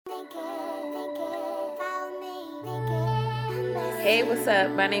Hey, what's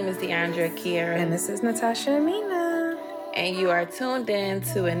up? My name is Deandra Kiera. And this is Natasha Amina. And you are tuned in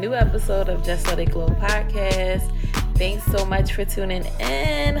to a new episode of Just Let It Glow podcast. Thanks so much for tuning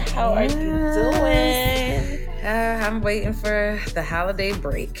in. How are you doing? I'm waiting for the holiday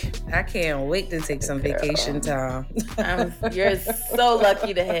break. I can't wait to take some vacation time. You're so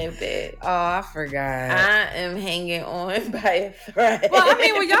lucky to have that. Oh, I forgot. I am hanging on by a thread. Well, I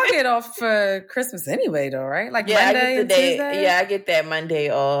mean, y'all get off for Christmas anyway, though, right? Like Monday and Tuesday? Yeah, I get that Monday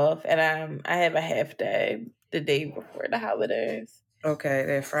off, and I have a half day the day before the holidays. Okay,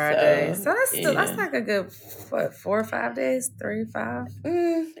 that Friday. So that's like a good 4 or 5 days, 3, 5.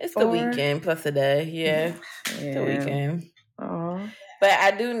 It's 4. The weekend plus a day. Yeah. The weekend. Oh, but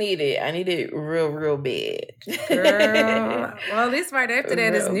I do need it. I need it real bad. Girl. Well, at least right after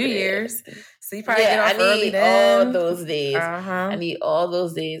that is New Year's. So you probably get off early then. I need all those days. Uh-huh. I need all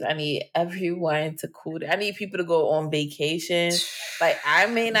those days. I need everyone to cool down. I need people to go on vacation. Like, I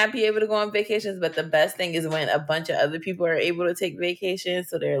may not be able to go on vacations, but the best thing is when a bunch of other people are able to take vacations,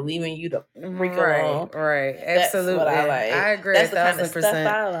 so they're leaving you to freak along. Right. Absolutely. That's what I like. I agree. That's the kind of stuff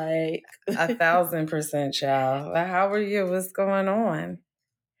I like. 1,000%, child. How are you? What's going on?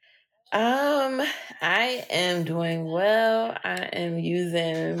 I am doing well. I am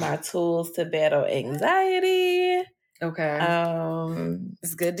using my tools to battle anxiety. Okay.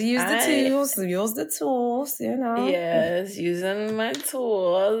 It's good to use the tools. Use the tools, you know. Yes, using my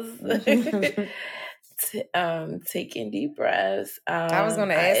tools. Taking deep breaths. I was going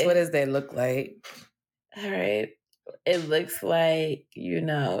to ask, what does that look like? All right. It looks like,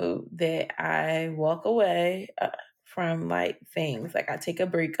 that I walk away from like things. Like I take a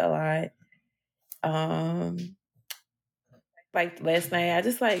break a lot. Like last night, I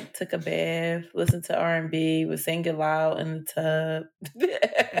just like took a bath, listened to R&B, was singing loud in the tub.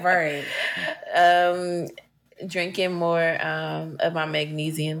 Right. Drinking more of my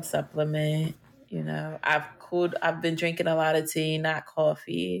magnesium supplement. I've been drinking a lot of tea, not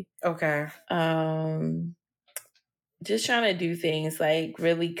coffee. Okay. Just trying to do things like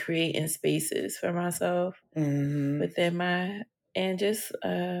really creating spaces for myself within and just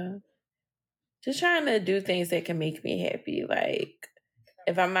trying to do things that can make me happy. Like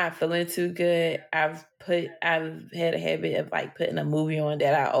if I'm not feeling too good, I've had a habit of like putting a movie on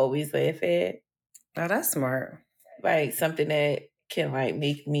that I always laugh at. Oh, that's smart. Like something that can like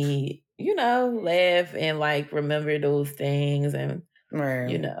make me, laugh and like remember those things and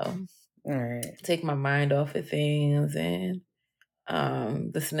take my mind off of things and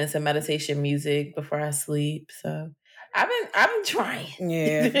listening to meditation music before I sleep. So I've been trying.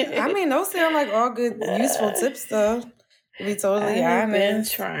 Yeah. I mean, those sound like all good, useful tips, though. To be totally honest. I've been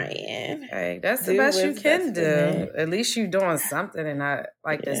trying. Hey, that's the best you can do. At least you're doing something and not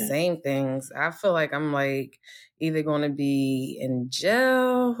like the same things. I feel like I'm like either going to be in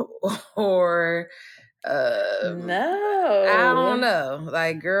jail or no, I don't know.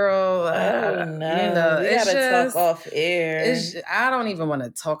 Like, girl, no, we gotta talk off air. I don't even want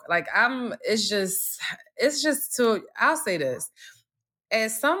to talk. Like, it's just too. I'll say this. At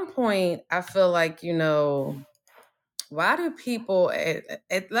some point, I feel like why do people?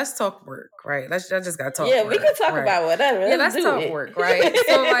 Let's talk work, right? I just gotta talk. Yeah, work, we can talk about whatever. Let's talk work, right?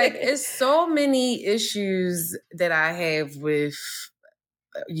 So, like, it's so many issues that I have with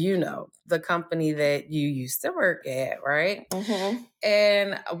the company that you used to work at, right? Mm-hmm.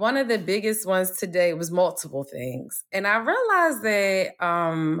 And one of the biggest ones today was multiple things. And I realized that,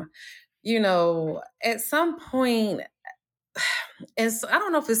 at some point, and so I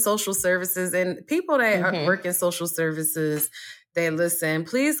don't know if it's social services and people that work in social services that listen,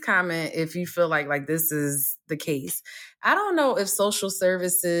 please comment if you feel like this is the case. I don't know if social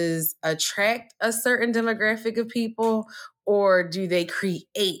services attract a certain demographic of people or do they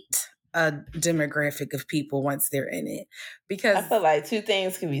create a demographic of people once they're in it? Because I feel like two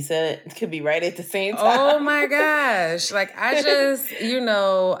things can be said, could be right at the same time. Oh my gosh. Like I just,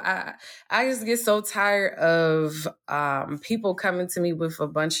 I just get so tired of people coming to me with a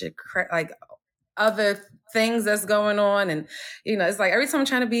bunch of other things that's going on. And, it's like every time I'm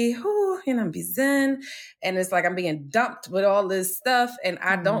trying to be, be zen. And it's like I'm being dumped with all this stuff and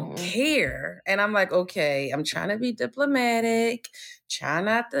I don't care. And I'm like, okay, I'm trying to be diplomatic, try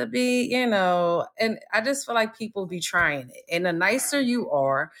not to be, and I just feel like people be trying it. And the nicer you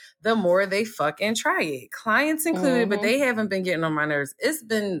are, the more they fucking try it. Clients included, but they haven't been getting on my nerves. It's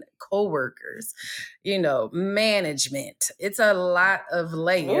been coworkers, management. It's a lot of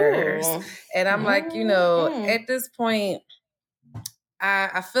layers. Ooh. And I'm like, at this point,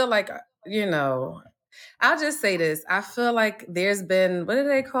 I feel like, I'll just say this. I feel like there's been, what do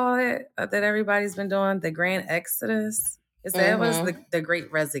they call it that everybody's been doing? The Grand Exodus. Is that was the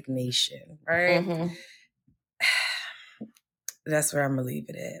Great Resignation, right? Mm-hmm. That's where I'm gonna leave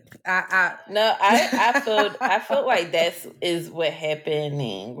it at. I feel like is what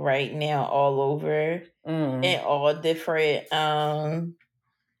happening right now all over in all different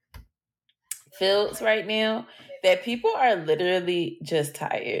fields right now, that people are literally just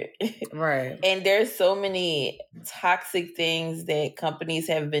tired. Right. And there's so many toxic things that companies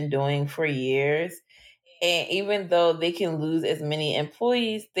have been doing for years. And even though they can lose as many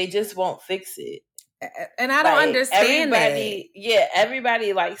employees, they just won't fix it. And I don't understand everybody. Yeah,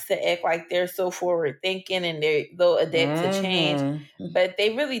 everybody likes to act like they're so forward thinking and they'll adapt to change, but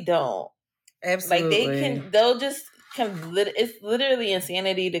they really don't. Absolutely. Like they'll just it's literally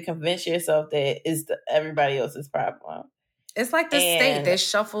insanity to convince yourself that it's everybody else's problem. It's like the state that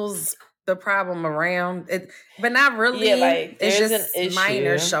shuffles the problem around it, but not really. Yeah, like it's just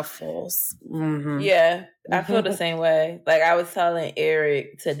minor shuffles. Mm-hmm. Yeah, I feel the same way. Like I was telling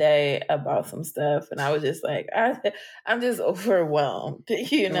Eric today about some stuff, and I was just like, I'm just overwhelmed,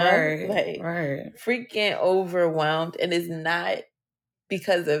 you know, right. Freaking overwhelmed, and it's not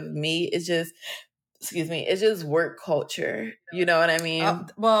because of me. It's just. Excuse me, it's just work culture. You know what I mean?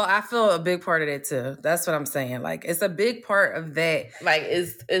 Well, I feel a big part of that too. That's what I'm saying. Like, it's a big part of that. Like,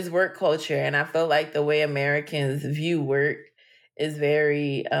 it's work culture. And I feel like the way Americans view work is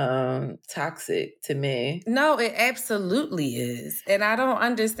very toxic to me. No, it absolutely is. And I don't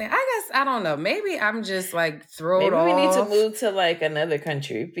understand. I guess, I don't know. Maybe I'm just like thrown off. Maybe we need to move to like another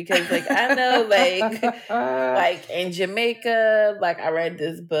country because like I know like in Jamaica, like I read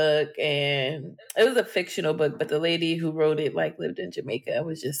this book and it was a fictional book, but the lady who wrote it like lived in Jamaica and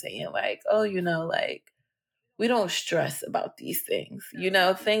was just saying like, oh, you know, like we don't stress about these things. You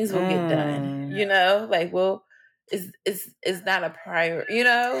know, things will get done. You know, like it's not a prior, you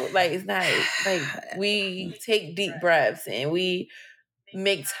know, like it's not like we take deep breaths and we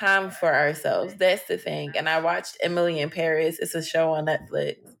make time for ourselves. That's the thing. And I watched Emily in Paris. It's a show on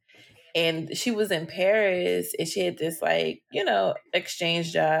Netflix. And she was in Paris and she had this like, you know,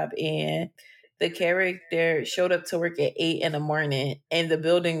 exchange job, and the character showed up to work at 8 a.m. and the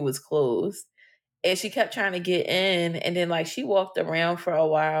building was closed. And she kept trying to get in, and then like she walked around for a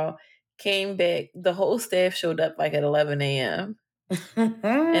while, came back, the whole staff showed up like at 11 a.m.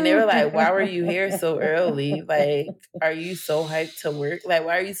 and they were like, why were you here so early? Like, are you so hyped to work? Like,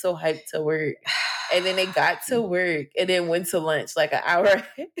 why are you so hyped to work? And then they got to work and then went to lunch like an hour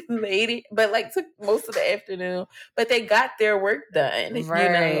later, but like took most of the afternoon, but they got their work done, right. You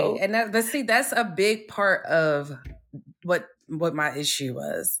know? And but see, that's a big part of what my issue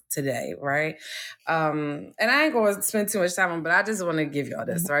was today, right? And I ain't going to spend too much time on, but I just want to give y'all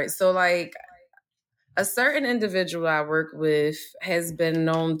this, right? So like a certain individual I work with has been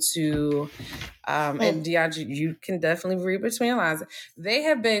known to, and DeAndre, you can definitely read between the lines. They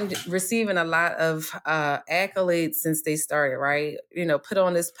have been receiving a lot of accolades since they started, right? You know, put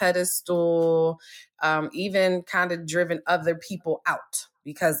on this pedestal, even kind of driven other people out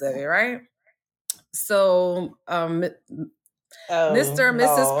because of it, right? So, Mr. and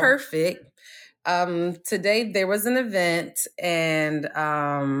Mrs. Perfect, today there was an event and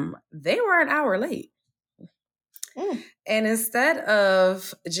they were an hour late. And instead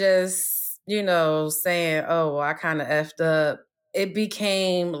of just, you know, saying, oh, well, I kind of effed up, it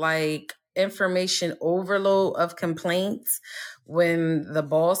became like information overload of complaints when the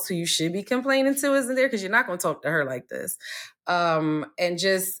boss who you should be complaining to isn't there, because you're not going to talk to her like this. And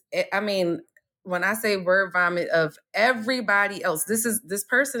just, I mean, when I say word vomit of everybody else, this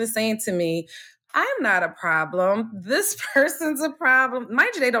person is saying to me, I'm not a problem. This person's a problem.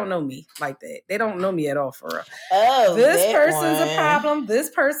 Mind you, they don't know me like that. They don't know me at all for real. Oh, this person's a problem. This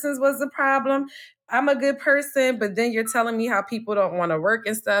person's was a problem. I'm a good person, but then you're telling me how people don't want to work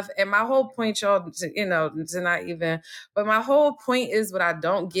and stuff. And my whole point, y'all, you know, to not even, but my whole point is what I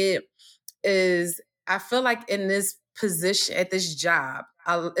don't get is I feel like in this position at this job,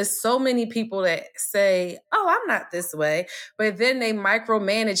 it's so many people that say, oh, I'm not this way, but then they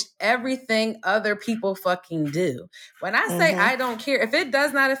micromanage everything other people fucking do. When I say I don't care, if it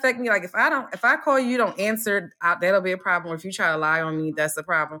does not affect me, like if I call you, don't answer, that'll be a problem. Or if you try to lie on me, that's a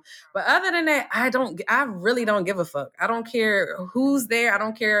problem. But other than that, I really don't give a fuck. I don't care who's there. I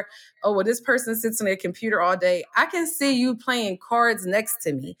don't care, oh, well, this person sits on their computer all day. I can see you playing cards next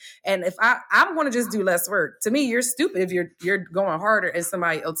to me. And if I'm going to just do less work. To me, you're stupid if you're going harder and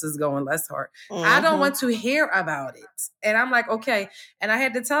somebody else is going less hard. I don't want to hear about it. And I'm like, okay. And I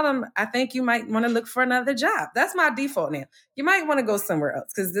had to tell them, I think you might want to look for another job. That's my default now. You might want to go somewhere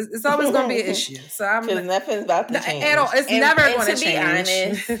else because it's always going to be an issue. So I'm because nothing's about to change at all. It's never going to change. Be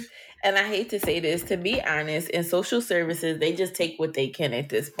honest, and I hate to say this, to be honest, in social services, they just take what they can at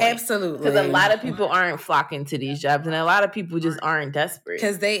this point. Absolutely. Because a lot of people aren't flocking to these jobs, and a lot of people just aren't desperate.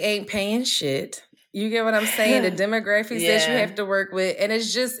 Because they ain't paying shit. You get what I'm saying? The demographics that you have to work with. And it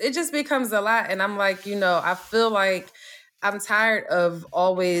just becomes a lot. And I'm like, I feel like I'm tired of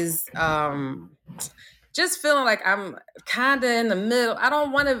always just feeling like I'm kind of in the middle. I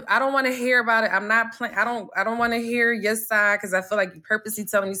don't want to hear about it. I'm not playing. I don't want to hear your side because I feel like you purposely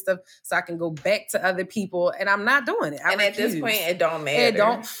telling me stuff so I can go back to other people, and I'm not doing it. At this point, it don't matter. It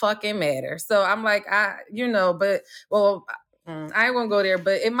don't fucking matter. So I'm like, I ain't gonna go there,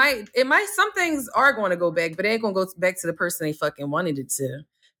 but it might. Some things are going to go back, but it ain't gonna go back to the person they fucking wanted it to.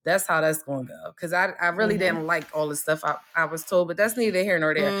 That's how that's going to go. Because I really didn't like all the stuff I was told, but that's neither here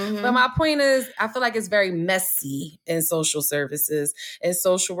nor there. But my point is, I feel like it's very messy in social services and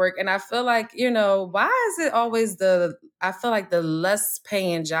social work. And I feel like, why is it always I feel like the less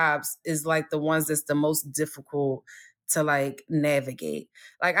paying jobs is like the ones that's the most difficult to like navigate.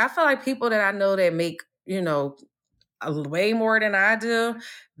 Like, I feel like people that I know that make, way more than I do,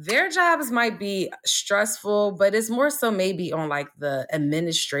 their jobs might be stressful, but it's more so maybe on like the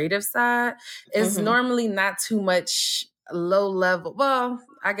administrative side. It's normally not too much low level. Well,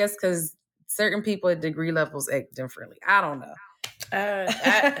 I guess because certain people at degree levels act differently. I don't know.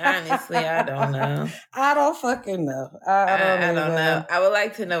 Honestly, I don't know. I don't fucking know. I don't know. I would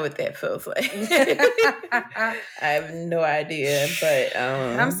like to know what that feels like. I have no idea, but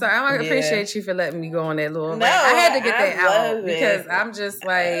I'm sorry. I appreciate you for letting me go on that little. No, I had to get that out because I'm just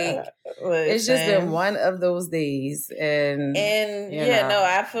like, it's just been one of those days, and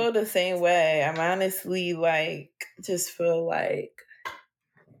I feel the same way. I'm honestly like, just feel like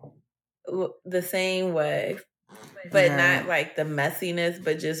the same way. But not like the messiness,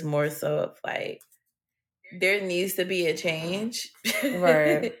 but just more so of like, there needs to be a change.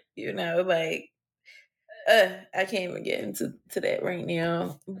 Right. I can't even get into that right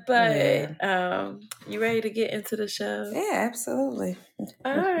now. But you ready to get into the show? Yeah, absolutely.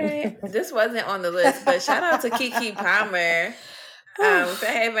 All right. This wasn't on the list, but shout out to Keke Palmer.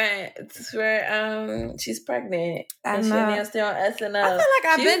 She's pregnant. And she's now still on SNL. I feel like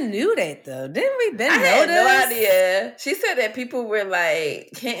I've been knew that though. Didn't we been I notice? had no idea. She said that people were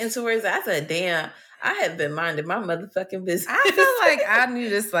like hinting towards it. I said, damn, I have been minding my motherfucking business. I feel like I knew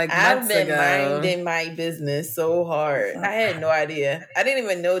this like months ago. I've been minding my business so hard. I had no idea. I didn't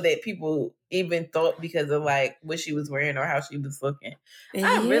even know that people even thought because of like what she was wearing or how she was looking.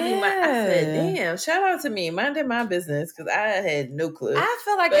 I said, damn, shout out to me, minding my business, because I had no clue. I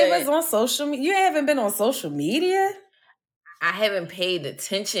feel like it was on social media. You haven't been on social media? I haven't paid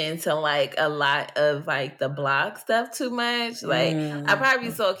attention to like a lot of like the blog stuff too much. Like I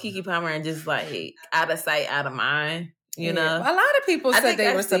probably saw Keke Palmer and just like out of sight, out of mind. You know, a lot of people said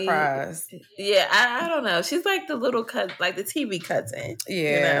they were surprised. Yeah, I don't know. She's like the little like the TV cousin.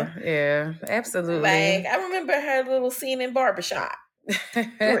 Yeah, yeah, absolutely. Like I remember her little scene in Barbershop. 2.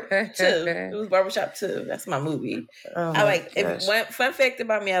 It was Barbershop 2. That's my movie. Oh I like it. Fun fact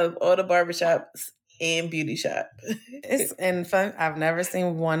about me: I love all the barbershops and beauty shop. It's and fun. I've never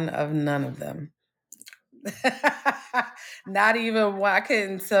seen none of them. Not even one. I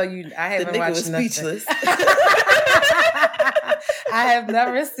couldn't tell you. I haven't watched nothing. Speechless. I have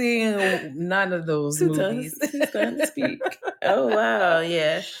never seen none of those movies. Time to speak. Oh wow,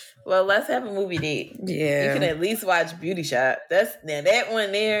 yeah. Well, let's have a movie date. Yeah, you can at least watch Beauty Shop. That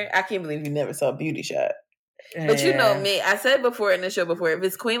one there. I can't believe you never saw Beauty Shop. But you know me. I said before in the show before, if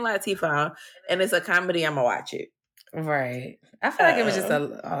it's Queen Latifah and it's a comedy, I'm gonna watch it. Right. I feel like it was just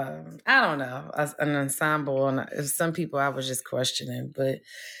I don't know, an ensemble. And some people I was just questioning, but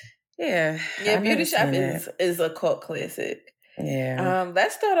yeah. Yeah, Beauty Shop is a cult classic. Yeah.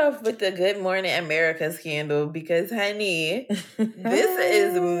 Let's start off with the Good Morning America scandal because, honey, this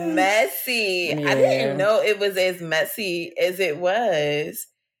is messy. Yeah. I didn't know it was as messy as it was.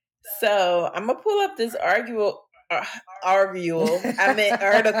 So I'm gonna pull up this article because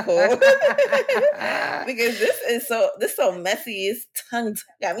this is so messy. It's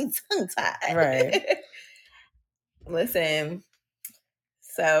got me tongue tied. Right. Listen.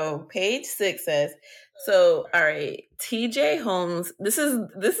 So page 6 says, so all right, TJ Holmes. This is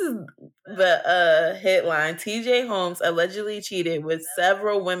the headline. TJ Holmes allegedly cheated with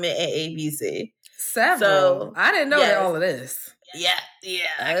several women at ABC. Several. So, I didn't know all of this. Yeah,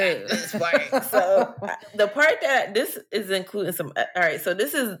 I got this part. So the part that this is including some. All right, so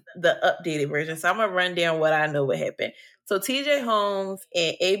this is the updated version. So I'm gonna run down what I know what happened. So TJ Holmes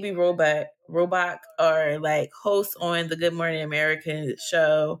and AB Robach are like hosts on the Good Morning American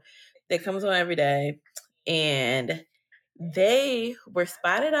show that comes on every day, and they were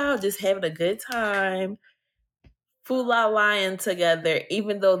spotted out just having a good time, foola lying together,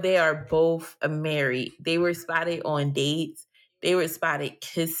 even though they are both married. They were spotted on dates. They were spotted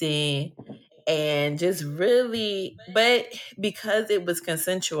kissing and just really, but because it was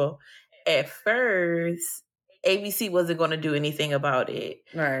consensual, at first, ABC wasn't going to do anything about it.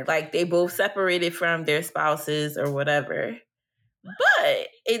 Right. Like they both separated from their spouses or whatever. But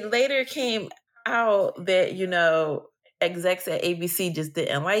it later came out that, execs at ABC just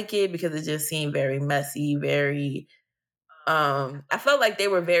didn't like it because it just seemed very messy, very I felt like they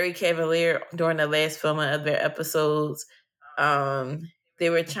were very cavalier during the last filming of their episodes. They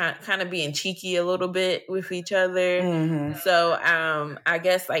were kind of being cheeky a little bit with each other. Mm-hmm. So I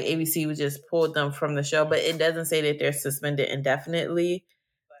guess like ABC would just pulled them from the show, but it doesn't say that they're suspended indefinitely.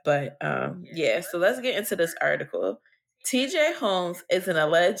 But yeah, so let's get into this article. TJ Holmes is an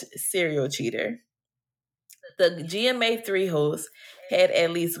alleged serial cheater. The GMA3 host had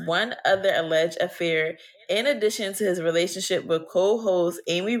at least one other alleged affair in addition to his relationship with co-host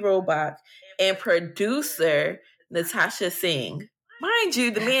Amy Robach and producer Natasha Singh. Mind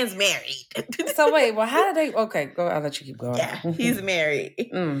you, the man's married. So wait, well, how did they? Okay, go. I'll let you keep going. Yeah, he's married.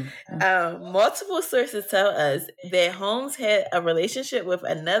 Multiple sources tell us that Holmes had a relationship with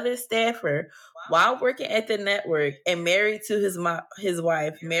another staffer while working at the network and married to his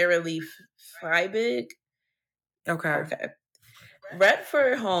wife, Marilee Fiebig. Okay.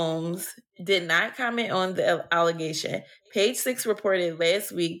 Redford Holmes did not comment on the allegation. Page Six reported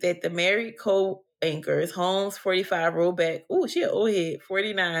last week that the married co-anchors, Holmes, 45, Robach, she an old head,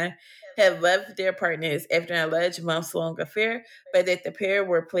 49, have left their partners after an alleged months-long affair, but that the pair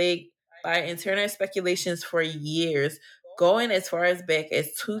were plagued by internal speculations for years, going as far as back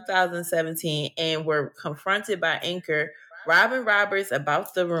as 2017, and were confronted by anchor Robin Roberts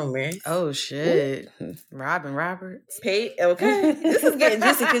about the rumors. Oh shit, Ooh. Robin Roberts. Okay, this is getting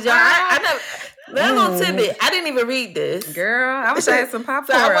juicy because y'all. I never. Little tidbit. I didn't even read this. Girl, I wish I had some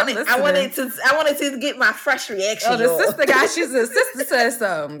popcorn. So I wanted to get my fresh reaction. Oh, the sister guy. The sister said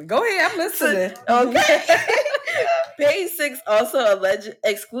something. Go ahead, I'm listening. Okay. Page Six also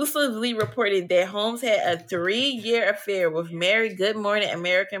exclusively reported that Holmes had a 3-year affair with married Good Morning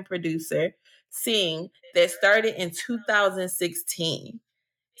American producer Singh that started in 2016.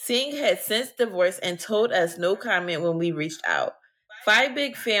 Singh had since divorced and told us no comment when we reached out.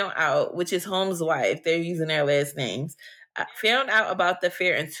 Fiebig found out, which is Holmes' wife, they're using their last names, found out about the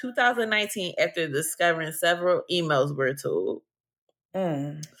affair in 2019 after discovering several emails were told.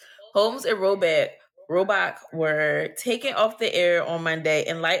 Holmes and Robach were taken off the air on Monday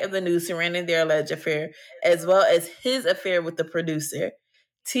in light of the news surrounding their alleged affair, as well as his affair with the producer.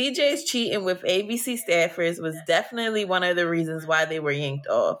 TJ's cheating with ABC staffers was definitely one of the reasons why they were yanked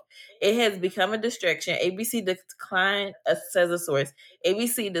off. It has become a distraction. ABC declined, says a source.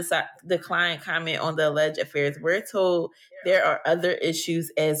 ABC declined comment on the alleged affairs. We're told there are other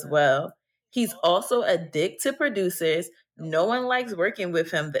issues as well. He's also a dick to producers. No one likes working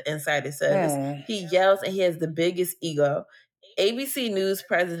with him, the insider says. He yells and he has the biggest ego. ABC News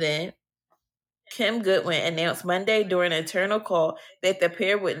president Kim Goodwin announced Monday during an internal call that the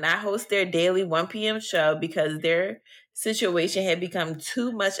pair would not host their daily 1 p.m. show because their situation had become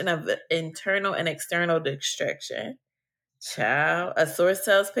too much of an internal and external distraction. Child, a source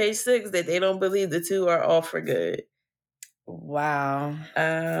tells Page Six that they don't believe the two are all for good. Wow.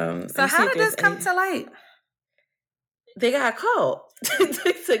 So how did this come to light? They got caught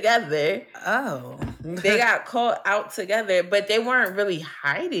together. Oh. They got caught out together, but they weren't really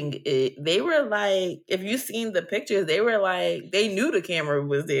hiding it. They were like, if you seen the pictures, they were like, they knew the camera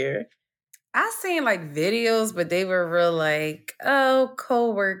was there. I seen like videos, but they were real like, oh,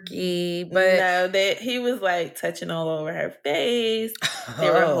 co-worky. But no, he was like touching all over her face. They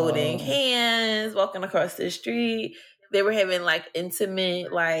were holding hands, walking across the street. They were having like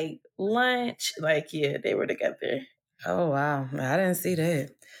intimate like lunch. Like, yeah, they were together. Oh, wow. I didn't see that.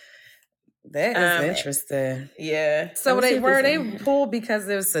 That is interesting. Yeah. So were they pulled because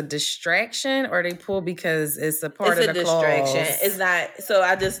it was a distraction, or they pulled because it's a part of the distraction? Clause? It's not. So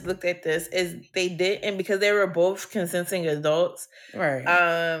I just looked at this. They didn't, because they were both consenting adults.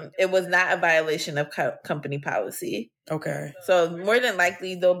 Right. It was not a violation of company policy. Okay. So more than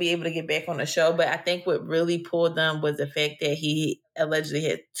likely they'll be able to get back on the show. But I think what really pulled them was the fact that he allegedly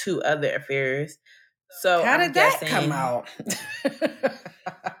had 2 other affairs. So how did that guessing, come out?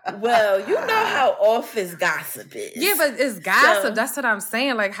 Well, you know how office gossip is. Yeah, but it's gossip. That's what I'm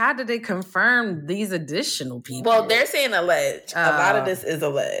saying. Like, how did they confirm these additional people? Well, they're saying alleged. A lot of this is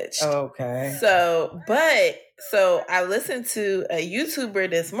alleged. Okay. So I listened to a YouTuber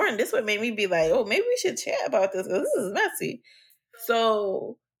this morning. This what made me be like, oh, maybe we should chat about this because this is messy.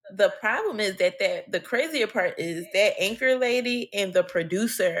 So the problem is that the crazier part is that anchor lady and the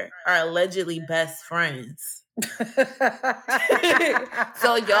producer are allegedly best friends.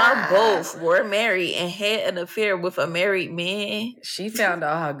 So y'all both were married and had an affair with a married man. She found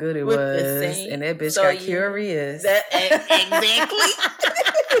out how good it was, and that bitch got curious. Exactly.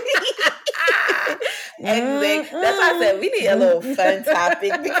 Exactly. That's why I said we need a little fun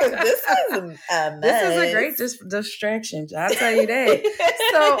topic because this is a mess. This is a great distraction. I'll tell you that.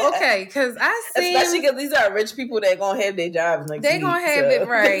 So okay, because especially because these are rich people that gonna have their jobs next week. They gonna have it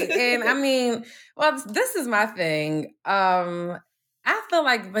right, and I mean, well, this is my thing. I feel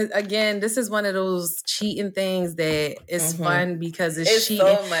like, but again, this is one of those cheating things that is fun because it's cheating.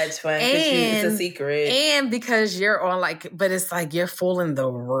 So much fun because it's a secret, and because you're on but it's like you're fooling the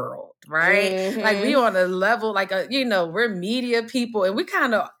world, right? Like we on a level, like we're media people, and we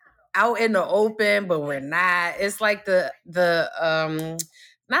kind of out in the open, but we're not. It's like the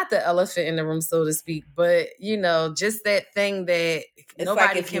not the elephant in the room, so to speak, but just that thing that it's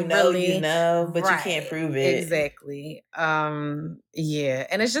nobody like can really know, but you can't prove it. Exactly. Yeah,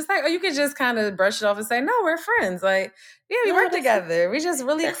 and it's just like, you can just kind of brush it off and say, no, we're friends. Like, yeah, we work together. We just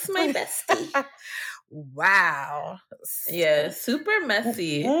really that's my bestie. Wow. Yeah, super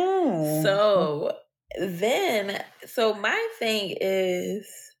messy. So my thing is,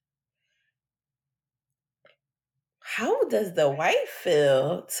 how does the wife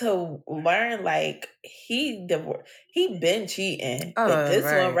feel to learn like he been cheating, but this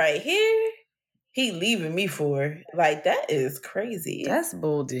one right here, he leaving me for? Like, that is crazy. That's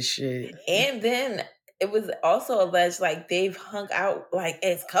bullshit shit. And then it was also alleged like they've hung out like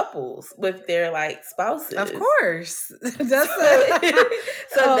as couples with their like spouses. Of course. They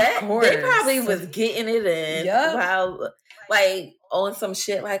probably was getting it in while like on some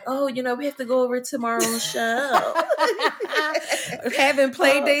shit like, oh, we have to go over tomorrow's show. Having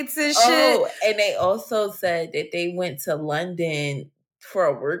play dates and shit. And they also said that they went to London for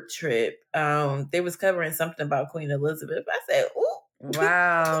a work trip. They was covering something about Queen Elizabeth. I said, ooh.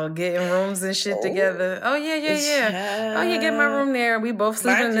 Wow, getting rooms and shit together. Oh, yeah. Oh, yeah, get my room there. We both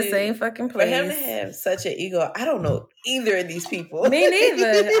sleeping in the same fucking place. For him to have such an ego, I don't know either of these people. Me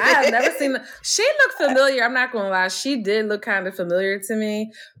neither. I have never seen them. She looked familiar. I'm not going to lie. She did look kind of familiar to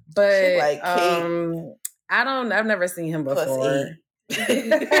me. But like I've never seen him before.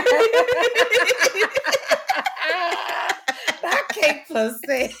 Not Kate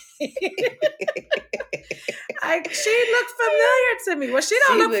Pussy. She looked familiar to me. Well, she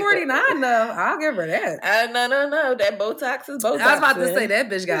don't look 49 though. I'll give her that. No. That Botox is Botox. I was about to say that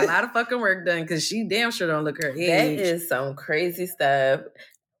bitch got a lot of fucking work done because she damn sure don't look her age. That is some crazy stuff.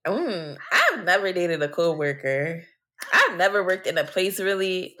 I've never dated a coworker. I've never worked in a place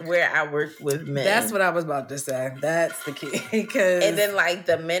really where I worked with men. That's what I was about to say. That's the key. And then like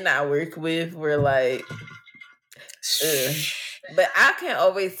the men I work with were like, ugh. But I can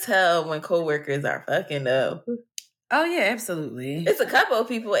always tell when coworkers are fucking up. Oh yeah, absolutely. It's a couple of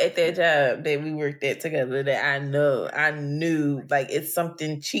people at that job that we worked at together that I knew like it's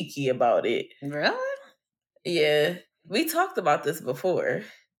something cheeky about it. Really? Yeah. We talked about this before.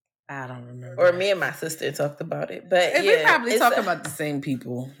 I don't remember. Or me and my sister talked about it. But we probably talk about the same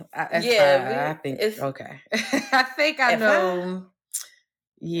people. I think it's okay. I think I know.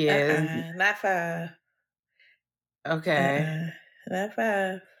 Yeah. Not 5. Okay. Not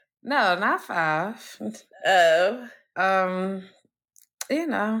 5. No, not 5. Oh. Well,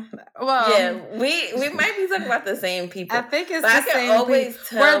 yeah, we might be talking about the same people. I think it's the same always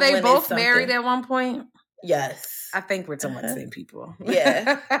people. Were they both married at one point? Yes. I think we're talking about the same people.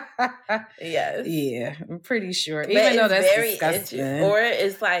 Yeah. Yes. Yeah, I'm pretty sure. But even though that's very disgusting. Or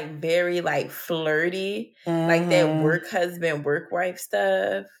it's like very like flirty, like that work husband, work wife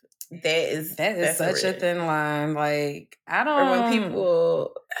stuff. That is such a thin line. Like, I don't. Or when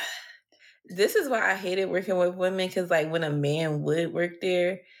people. This is why I hated working with women, because like when a man would work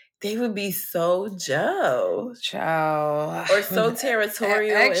there, they would be so child, or so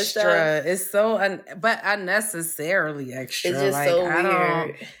territorial, extra. It's so but unnecessarily extra. It's just like, so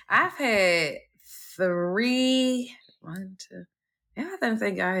weird. I've had 3. 1, 2. I don't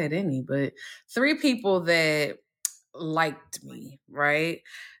think I had any, but 3 people that liked me. Right.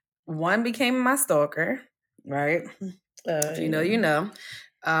 One became my stalker. Right. If you know, you know.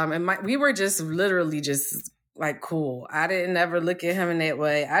 And we were just literally just like cool. I didn't ever look at him in that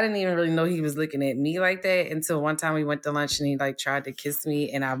way. I didn't even really know he was looking at me like that until one time we went to lunch and he like tried to kiss me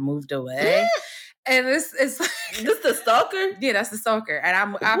and I moved away. And it's like, this the stalker? Yeah, that's the stalker.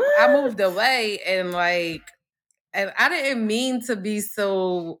 And I moved away and like, and I didn't mean to be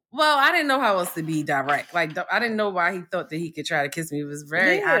so, well, I didn't know how else to be direct. Like, I didn't know why he thought that he could try to kiss me. It was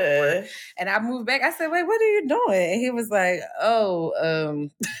very awkward. And I moved back. I said, wait, what are you doing? And he was like,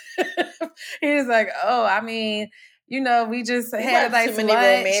 he was like, I mean, you know, we just had like too many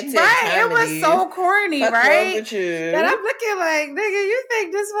romantic right? It was so corny, What's right? wrong with you? And I'm looking like, nigga, you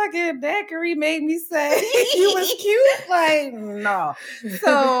think this fucking daiquiri made me say you was cute? Like, no.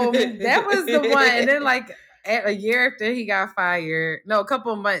 So that was the one. And then like a year after he got fired, a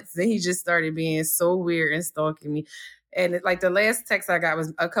couple of months, then he just started being so weird and stalking me. And like the last text I got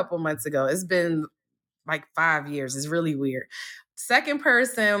was a couple months ago. It's been like 5 years. It's really weird. Second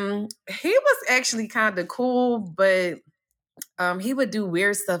person, he was actually kind of cool, but he would do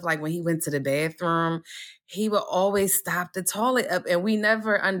weird stuff like when he went to the bathroom, he would always stop the toilet up and we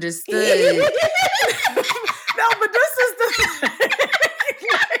never understood. No, but this is the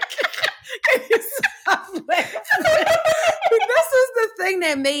can you stop laughing? This is the thing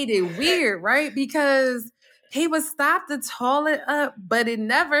that made it weird, right? Because he would stop the toilet up, but it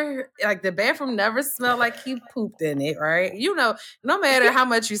never, like the bathroom never smelled like he pooped in it, right? You know, no matter how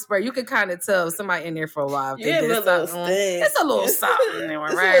much you spray, you can kind of tell somebody in there for a while. Yeah, a little stink. It's a little something in there,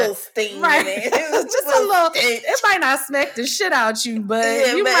 right? It's a little sting right. in it. It's just a little, it might not smack the shit out you,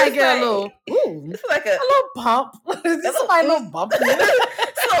 but you might get like, a little, it's like a little bump. It's like a little bump. It's a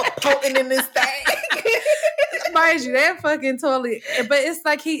little poking in this thing. Mind you, that fucking toilet. But it's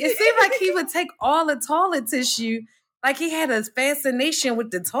like it seemed like he would take all the toilet tissue. Like he had a fascination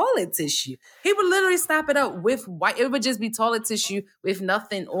with the toilet tissue. He would literally stop it up with white. It would just be toilet tissue with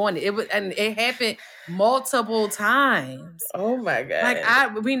nothing on it. And it happened multiple times. Oh my God.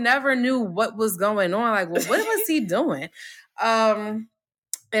 Like we never knew what was going on. Like, well, what was he doing? And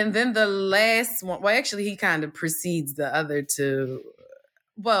then the last one, well, actually he kind of precedes the other two.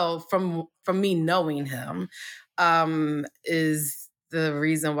 Well, from me knowing him, is the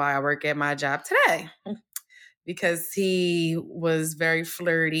reason why I work at my job today. Because he was very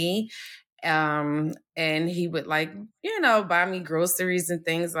flirty, and he would like, buy me groceries and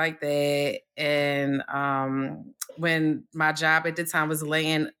things like that. And when my job at the time was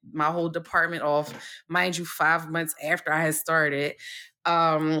laying my whole department off, mind you, 5 months after I had started,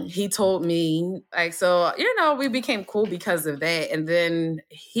 he told me, like, so, we became cool because of that. And then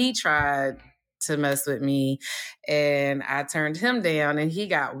he tried to mess with me and I turned him down and he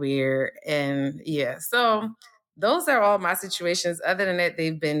got weird. And yeah, so those are all my situations. Other than that,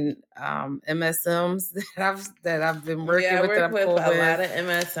 they've been MSMs that I've been working with. I work with a lot of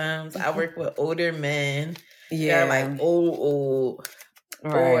MSMs. I work with older men. Yeah, they're like old,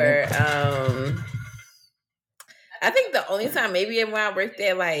 right. Or I think the only time maybe when I worked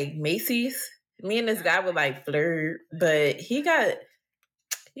at like Macy's, me and this guy would like flirt, but he got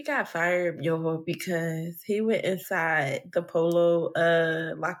fired, because he went inside the Polo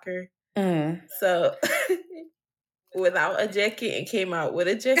locker. So without a jacket and came out with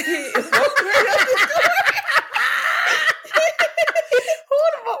a jacket. Who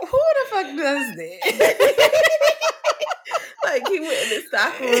the fuck does that? Like he went in the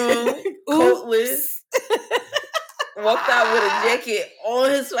stock room, coatless. Walked out with a jacket on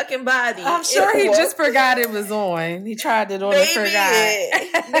his fucking body. I'm sure he just forgot it was on. He tried it on and forgot.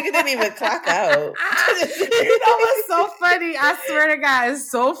 Nigga didn't even clock out. You know what's so funny? I swear to God, it's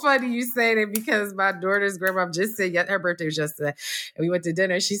so funny you say that because my daughter's grandma just said her birthday was yesterday. And we went to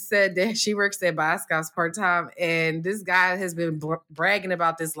dinner. She said that she works at Boscov's part-time. And this guy has been bragging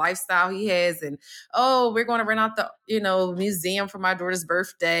about this lifestyle he has. And, we're going to rent out the, museum for my daughter's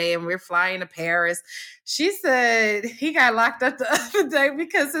birthday. And we're flying to Paris. She said he got locked up the other day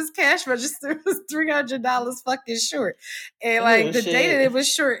because his cash register was $300 fucking short. And like the day that it was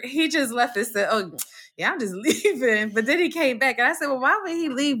short, he just left and said, I'm just leaving. But then he came back and I said, well, why would he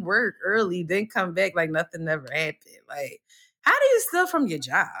leave work early, then come back like nothing never happened? Like, how do you steal from your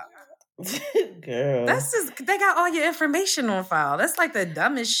job? Girl, that's just, they got all your information on file. That's like the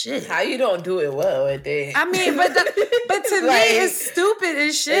dumbest shit. How you don't do it well at that? I mean, but to like, me, it's stupid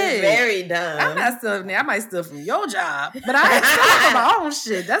as shit. It's very dumb. I'm not stealing. I might steal from your job, but I ain't stealing from my own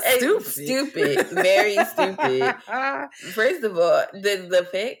shit. That's stupid. Stupid. Very stupid. First of all,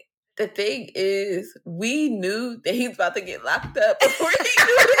 the thing is, we knew that he was about to get locked up before he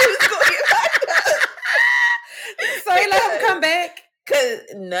knew that he was going to get locked up. So he let him come back?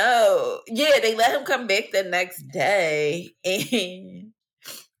 They let him come back the next day, and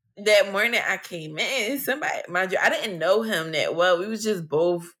that morning I came in, somebody, mind you, I didn't know him that well. We was just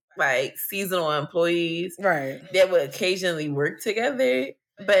both like seasonal employees, right? That would occasionally work together.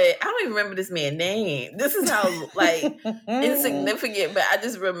 But I don't even remember this man's name. This is how like insignificant. But I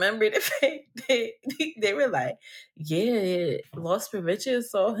just remember the fact that they were like, "Yeah, Lost Prevention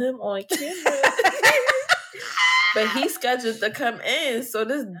saw him on camera." But he scheduled to come in, so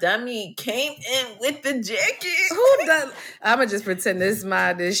this dummy came in with the jacket. Who does? I'ma just pretend this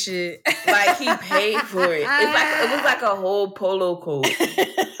my this shit. Like he paid for it. It was like a whole polo coat.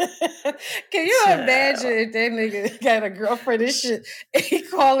 Can you imagine if that nigga got a girlfriend and shit? And he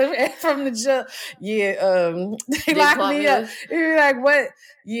call him from the jail. Yeah, they locked me up. He be like, what?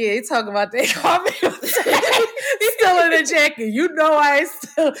 Yeah, he talking about they call me still in the jacket. You know I ain't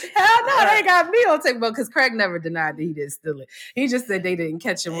still. Hell no, they got me on tape. Because Craig never denied that he didn't steal it. He just said they didn't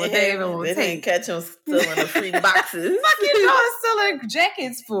catch him. They didn't catch him stealing the free boxes. Fuck you know stealing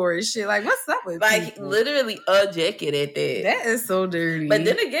jackets for and shit. Like, what's up with people? Literally a jacket at that. That is so dirty. But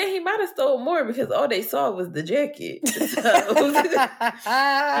then again, he might have stole more because all they saw was the jacket. So he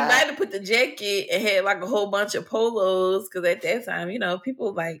might have put the jacket and had like a whole bunch of polos because at that time, you know,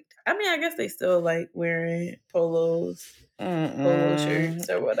 people like, I mean, I guess they still like wearing polo shirts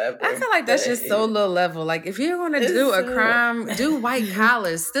or whatever. I feel like that's just so low level. Like if you're going to do a crime, do white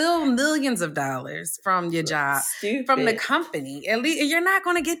collars, still millions of dollars from your job, from the company. At least you're not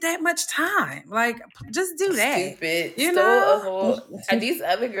going to get that much time. Like just do that. Stupid. You know, and these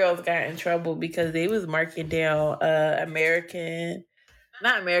other girls got in trouble because they was marking down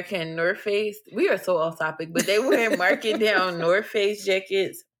North Face. We are so off topic, but they were marking down North Face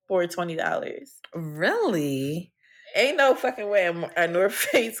jackets for $20. Really? Ain't no fucking way a North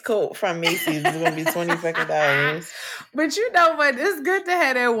Face coat from Macy's is gonna be $20 fucking. But you know what? It's good to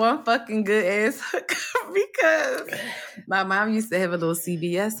have that one fucking good ass hookup because my mom used to have a little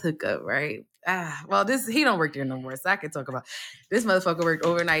CVS hookup, right? Well, he don't work there no more, so I can talk about this motherfucker worked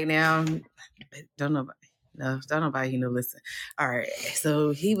overnight now. Don't nobody he know. Listen, all right.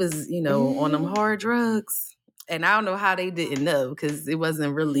 So he was, you know, on them hard drugs. And I don't know how they didn't know because it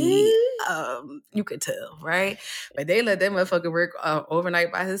wasn't really, you could tell, right? But they let that motherfucker work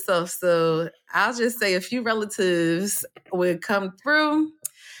overnight by himself. So I'll just say a few relatives would come through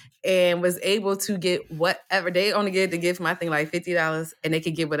and was able to get whatever. They only get to give him, I think, like $50 and they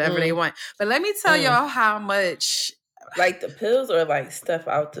could get whatever they want. But let me tell y'all how much... Like the pills or like stuff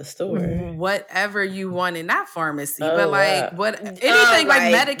out the store? Whatever you wanted, not pharmacy, but like anything like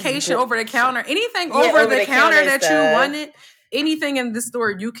medication over the counter, anything over the counter that you wanted, anything in the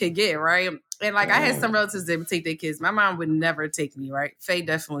store you could get, right? And like I had some relatives that would take their kids. My mom would never take me, right? Faye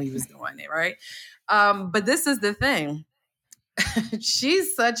definitely was doing it, right? But this is the thing.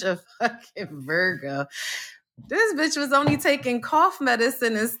 She's such a fucking Virgo. This bitch was only taking cough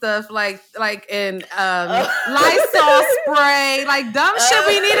medicine and stuff like Lysol spray, like dumb shit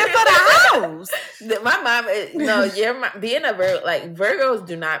we needed for the house. My mom, being a Virgo, like Virgos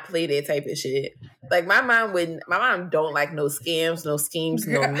do not play that type of shit. Like my mom don't like no scams, no schemes,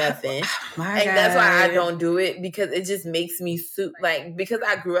 no nothing. That's why I don't do it because it just makes me because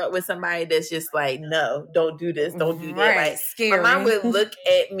I grew up with somebody that's just like, no, don't do this, don't do that. Like scary. My mom would look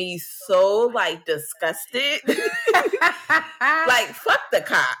at me so like disgusted. Like fuck the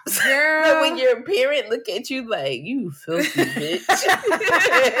cops. Girl. But when your parent look at you like you filthy bitch.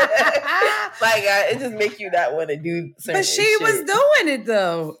 Like it just make you not want to do certain But she shit. was doing it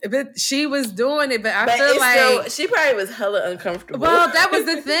though. But she was doing it, but I feel like she probably was hella uncomfortable. Well, that was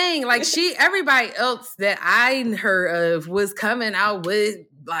the thing. Like everybody else that I heard of was coming out with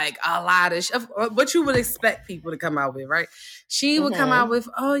like a lot of what you would expect people to come out with, right? She would come out with,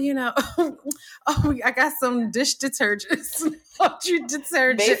 I got some dish detergents, laundry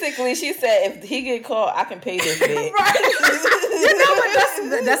detergent. Basically, she said, if he get caught, I can pay this bitch. Right. You know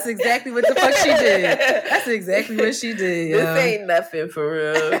what? That's exactly what the fuck she did. That's exactly what she did. This ain't nothing for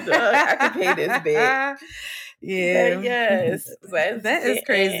real. Dog. I can pay this bitch. Yeah. But yes. That is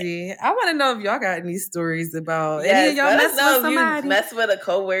crazy. I want to know if y'all got any stories about any of y'all mess with somebody. You mess with a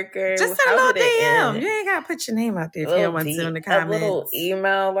coworker. Just send a little DM. You ain't got to put your name out there if you don't want to in the comments. A little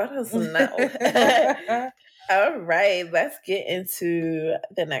email. Let us know. All right, let's get into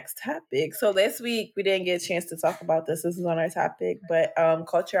the next topic. So last week we didn't get a chance to talk about this. This is on our topic, but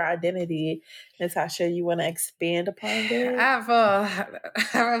cultural identity. Natasha, you want to expand upon that?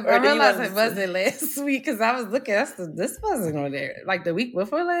 I realized it wasn't last week because I was looking. This wasn't on there. Like the week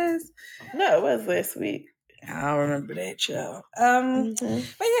before last. No, it was last week. I don't remember that show. Mhm.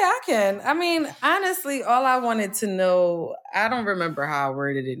 But yeah, I can. I mean, honestly, all I wanted to know, I don't remember how I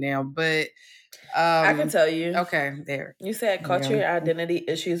worded it now, but I can tell you. Okay, there. You said culture, identity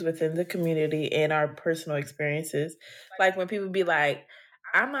issues within the community, and our personal experiences. Like when people be like,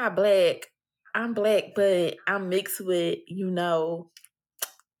 I'm not black, I'm black, but I'm mixed with,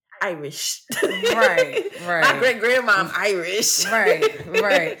 Irish. Right. My great grandma Irish.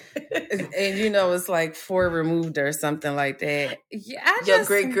 Right. And it's like 4 removed or something like that. Yeah, your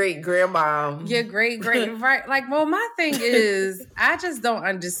great grandma. Your great right. Like, well, my thing is, I just don't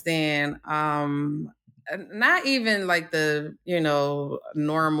understand. Not even like the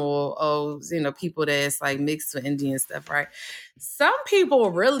normal people that's like mixed with Indian stuff, right? Some people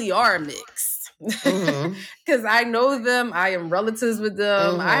really are mixed. Because I know them, I am relatives with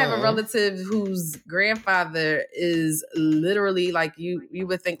them. I have a relative whose grandfather is literally like you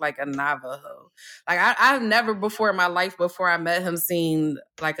would think like a Navajo. Like I've never before in my life before I met him seen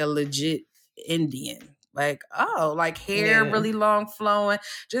like a legit Indian. Like, oh, like hair really long flowing,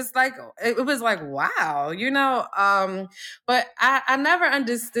 just like it was like wow, but I never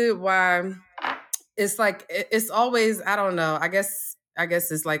understood why it's like it's always, I don't know, I guess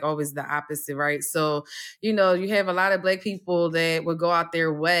it's like always the opposite, right? So, you have a lot of Black people that would go out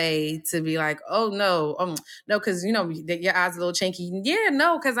their way to be like, oh no, no, because your eyes a little chinky. Yeah,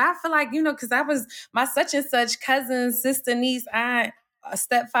 no, because I feel like, because I was my such and such cousin, sister, niece, aunt, a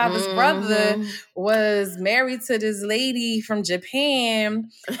stepfather's brother was married to this lady from Japan,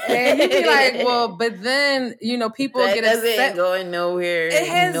 and you'd be like, well, but then people that get upset. Going nowhere. It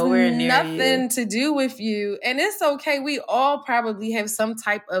has nowhere near nothing to do with you, and it's okay. We all probably have some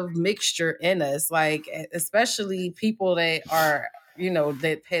type of mixture in us, like especially people that are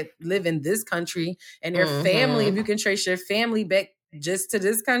that live in this country and their family. If you can trace your family back just to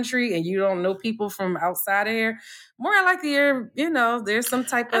this country and you don't know people from outside of here, more likely there's some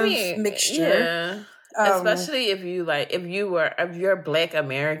type of mixture. Yeah. Especially if you're a Black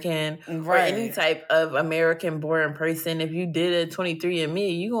American or any type of American born person, if you did a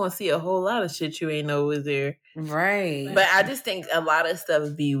 23andMe, you're gonna see a whole lot of shit you ain't know was there. Right. But I just think a lot of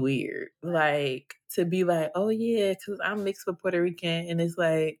stuff be weird. Like to be like, oh yeah, because I'm mixed with Puerto Rican, and it's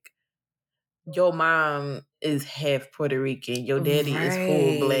like your mom is half Puerto Rican, your daddy is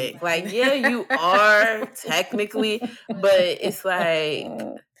full Black. Like, yeah, you are technically, but it's like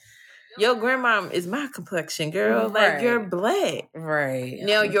your grandma is my complexion, girl. Like, you're Black. Right.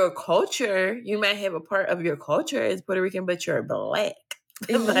 Now, your culture, you might have a part of your culture is Puerto Rican, but you're Black.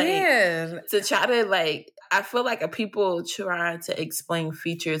 To try to I feel like people try to explain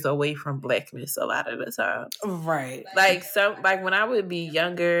features away from Blackness a lot of the time. Right. Like when I would be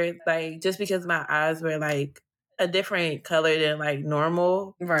younger, like just because my eyes were like a different color than like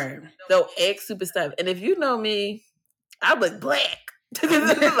normal. Right. They'll act super stuff. And if you know me, I look Black.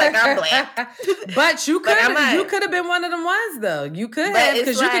 Like I'm Black. But you could have been one of them ones though. You could have,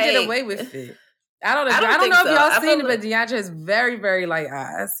 because you could get away with it. I don't know if y'all seen it, but DeAndre has very, very light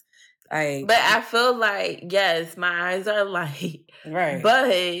eyes. But I feel like, yes, my eyes are light. Right.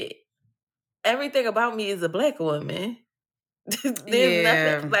 But everything about me is a Black woman. There's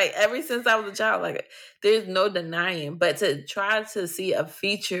nothing, like, ever since I was a child, like, there's no denying. But to try to see a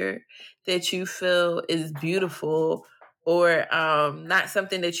feature that you feel is beautiful or not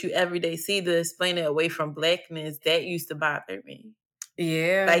something that you every day see, to explain it away from Blackness, that used to bother me.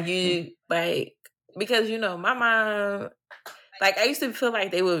 Yeah. Because, my mom, like, I used to feel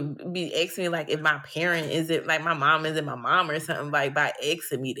like they would be asking me, like, if my parent isn't, like, my mom isn't my mom or something, like, by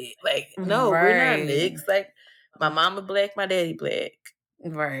asking me that. Like, no, we're not mixed. Like, my mama Black, my daddy Black.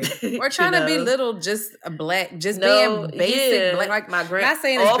 Right. We're trying to be little, just a Black, just being basic Black. Like, not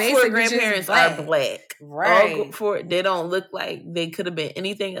saying it's basic, all 4 grandparents are Black. Right. They don't look like they could have been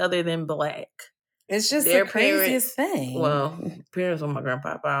anything other than Black. It's just the craziest thing. Well, parents on my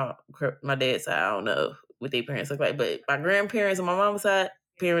grandpa, my dad's side, I don't know what their parents look like, but my grandparents on my mom's side,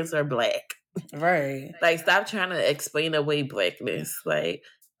 parents are Black. Right. Like, stop trying to explain away Blackness. Like,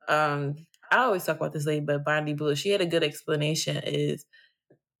 I always talk about this lady, but Bondi Blue, she had a good explanation, is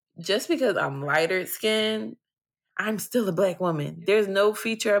just because I'm lighter skinned, I'm still a Black woman. There's no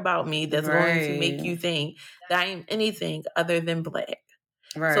feature about me that's going to make you think that I am anything other than Black.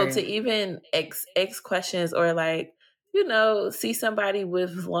 Right. So to even ask questions or see somebody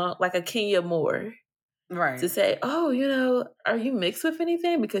with long, like a Kenya Moore. Right. To say, oh, are you mixed with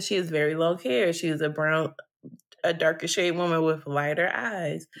anything? Because she has very long hair. She is a darker shade woman with lighter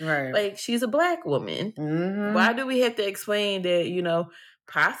eyes. Right. Like, she's a Black woman. Mm-hmm. Why do we have to explain that,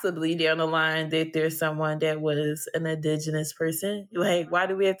 possibly down the line that there's someone that was an indigenous person? Like, why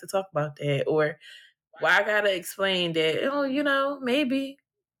do we have to talk about that? Or Why I gotta explain that? Oh, maybe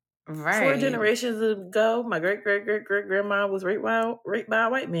 4 generations ago, my great grandma was raped by a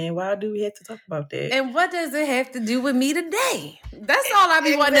white man. Why do we have to talk about that? And what does it have to do with me today? That's all I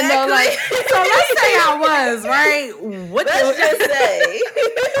be wanting to know. Like, so let's say I was right. Let's just say,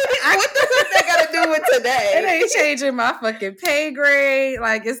 what the fuck that got to do with today? It ain't changing my fucking pay grade.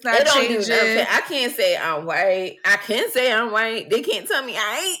 Like, it's not changing. I can't say I'm white. I can say I'm white. They can't tell me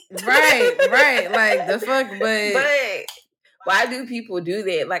I ain't. Right. Like the fuck, but why do people do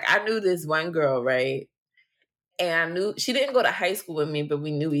that? Like, I knew this one girl, right? And I knew she didn't go to high school with me, but we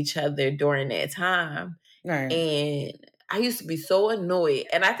knew each other during that time. Right. And I used to be so annoyed.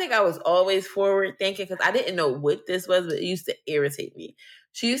 And I think I was always forward thinking because I didn't know what this was, but it used to irritate me.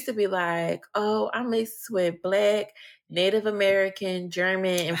 She used to be like, oh, I'm mixed with Black, Native American,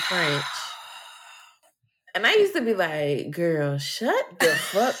 German, and French. And I used to be like, girl, shut the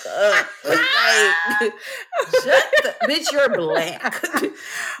fuck up. Like, bitch, you're Black.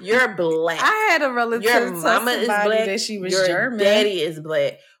 You're Black. I had a relative. Your mama is Black. That she was your German. Daddy is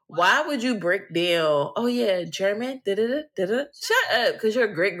Black. Why would you break down, oh yeah, German? Da-da-da-da-da. Shut up, because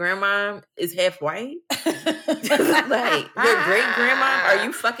your great grandma is half white. Like, your great grandma, are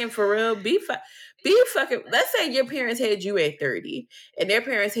you fucking for real? Be fucking, let's say your parents had you at 30 and their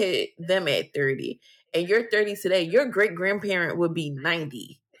parents had them at 30. And you're 30 today, your great grandparent would be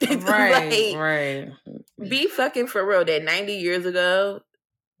 90. Right. Be fucking for real. That 90 years ago,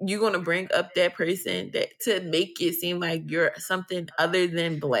 you're going to bring up that person to make it seem like you're something other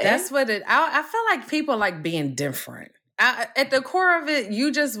than Black. That's what I feel like people like being different. At the core of it,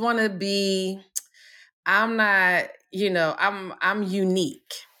 you just want to be, I'm not, I'm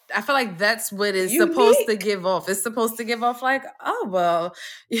unique. I feel like that's what it's supposed to give off. It's supposed to give off like, oh, well,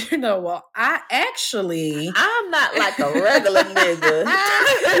 I actually... I'm not like a regular nigga.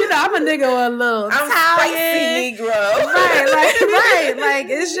 I'm a nigga with a little Italian. Spicy Negro. Right. Like,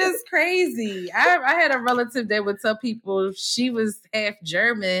 it's just crazy. I had a relative that would tell people she was half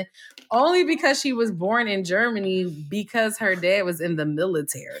German only because she was born in Germany because her dad was in the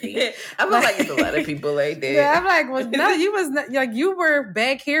military. I feel like it's a lot of people like that. Yeah, I'm like, well, no, you was not, like, you were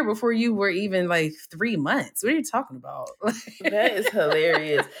back here before you were even like 3 months. What are you talking about? That is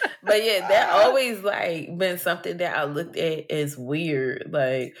hilarious. But yeah, that always like been something that I looked at as weird.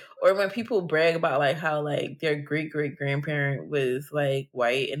 Like, or when people brag about like how like their great grandparent was like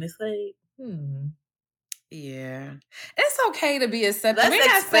white, and it's like, Yeah, it's okay to be accepted.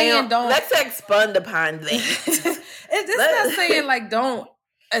 Let's expand upon that. It's not saying like don't,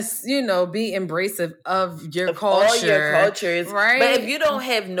 be embracive of your culture, all your cultures, right? But if you don't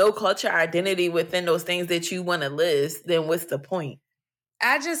have no culture identity within those things that you want to list, then what's the point?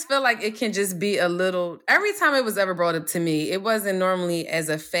 I just feel like it can just be a little. Every time it was ever brought up to me, it wasn't normally as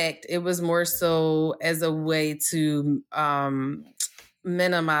a fact. It was more so as a way to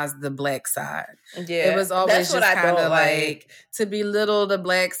minimize the Black side. Yeah, it was always just kind of like to belittle the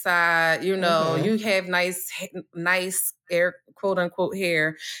Black side. You have nice air, quote unquote,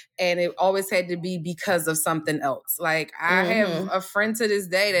 hair, and it always had to be because of something else. Like I have a friend to this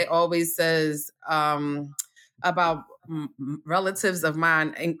day that always says about relatives of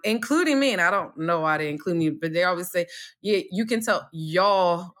mine, including me, and I don't know why they include me, but they always say, yeah, you can tell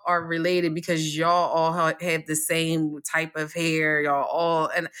y'all are related because y'all all have the same type of hair, y'all all,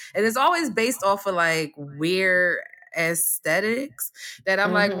 and it's always based off of like weird aesthetics that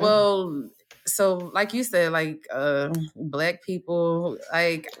I'm like, well, so like you said, like Black people,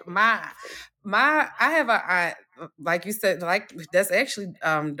 like I have a aunt, like you said, like that's actually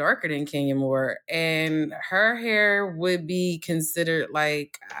darker than Kenya Moore, and her hair would be considered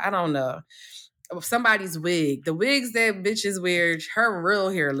like, I don't know, somebody's wig. The wigs that bitches wear, her real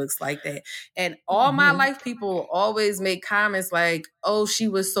hair looks like that. And all my life, people always make comments like, "Oh, she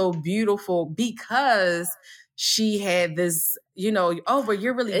was so beautiful because she had this, oh, but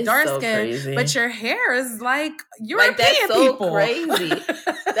you're really dark skinned, but your hair is like European that's so people." Crazy.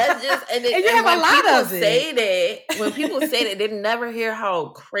 That's just, and you have a lot of it. When people say that, they never hear how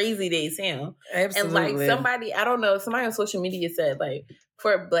crazy they sound. Absolutely. And like somebody on social media said, like,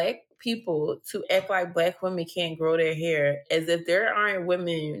 for Black people to act like Black women can't grow their hair, as if there aren't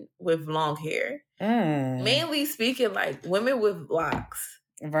women with long hair. Mainly speaking, like women with locks.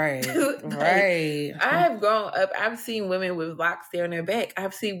 Right. I have grown up, I've seen women with locks there on their back.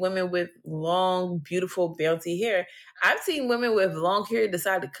 I've seen women with long, beautiful, bouncy hair. I've seen women with long hair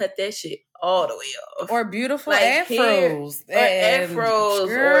decide to cut that shit all the way off. Or beautiful like afros.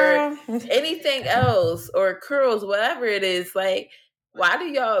 Or anything else, or curls, whatever it is. Like, why are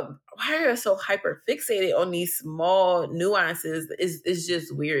you so hyper fixated on these small nuances? It's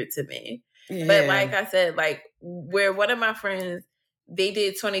just weird to me. But like I said, like where one of my friends, they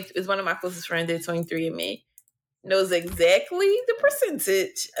did 20, is one of my closest friends, did 23andMe, knows exactly the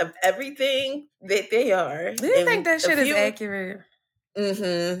percentage of everything that they are. Do you think that shit is accurate?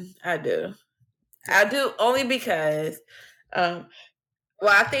 I do. I do, only because, well,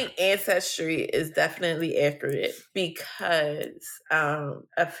 I think Ancestry is definitely accurate because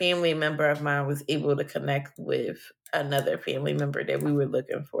a family member of mine was able to connect with another family member that we were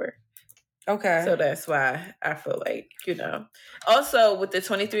looking for. Okay. So that's why I feel like, you know. Also, with the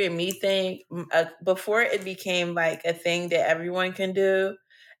 23andMe thing, before it became like a thing that everyone can do,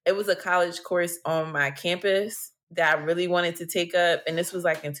 it was a college course on my campus that I really wanted to take up. And this was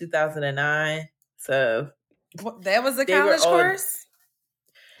like in 2009. So that was a college course?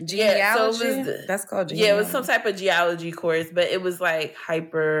 Genealogy? Yeah, so that's called genealogy. Yeah, it was some type of geology course, but it was like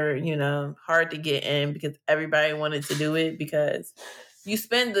hyper, you know, hard to get in because everybody wanted to do it because you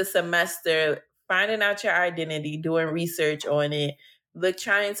spend the semester finding out your identity, doing research on it,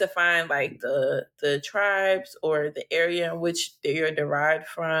 trying to find like the tribes or the area in which you're derived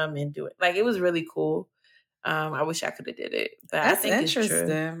from, and do it. Like, it was really cool. I wish I could have did it, but that's I think interesting.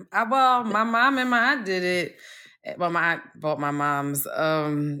 It's true. Well, my mom and my aunt did it. Well, both my moms.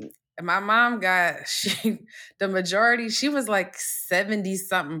 My mom got the majority. She was like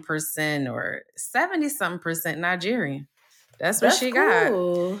 70-something% or 70-something% Nigerian. That's what she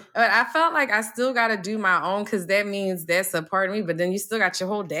cool. got. But I felt like I still got to do my own because that means that's a part of me. But then you still got your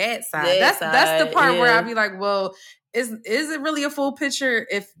whole dad side. That's the part where I'd be like, well, is it really a full picture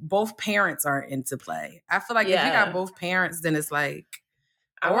if both parents aren't into play? I feel like if you got both parents, then it's like,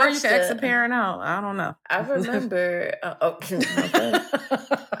 or you can X a parent out. I don't know. I remember.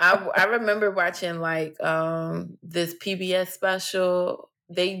 I remember watching like this PBS special.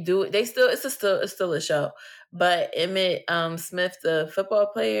 It's still a show. But Emmitt Smith, the football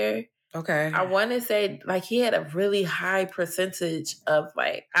player. Okay. I want to say like he had a really high percentage of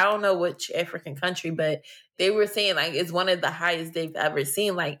like, I don't know which African country, but they were saying like it's one of the highest they've ever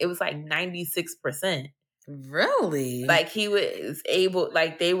seen. Like it was like 96%. Really? Like he was able,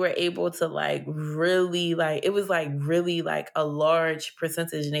 like they were able to like really like, it was like really like a large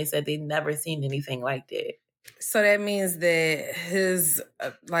percentage, and they said they'd never seen anything like that. So that means that his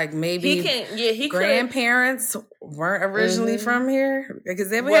like maybe grandparents weren't originally from here, because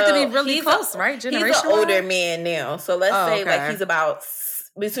they would have to be really close, right? Generational. He's an older man now, so let's say like he's about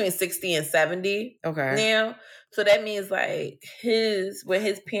between 60 and 70 now. So that means like when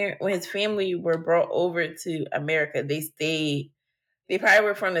his family were brought over to America, they probably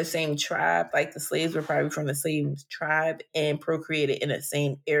were from the same tribe. Like the slaves were probably from the same tribe and procreated in the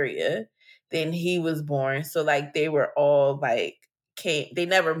same area. Then he was born. So like they were all like they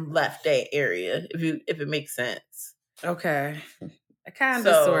never left that area, if it makes sense. Okay. Kind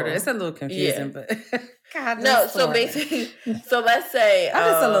of, sort of. It's a little confusing, but kind of. No, so basically, so let's say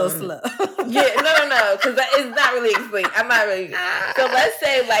I'm just a little slow. No, because it's not really explained. I'm not really. So let's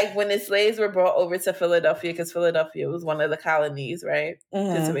say like when the slaves were brought over to Philadelphia, because Philadelphia was one of the colonies, right?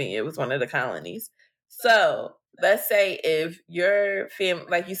 Pennsylvania was one of the colonies. So let's say if your family,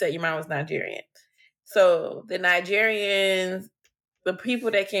 like you said, your mom was Nigerian. So the Nigerians, the people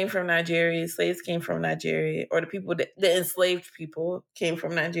that came from Nigeria, slaves came from Nigeria, or the enslaved people came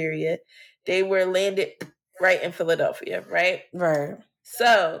from Nigeria, they were landed right in Philadelphia, right? Right.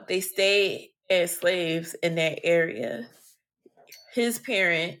 So they stayed as slaves in that area. His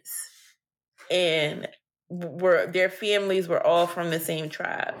parents and their families were all from the same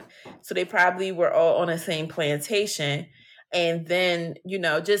tribe. So they probably were all on the same plantation, and then,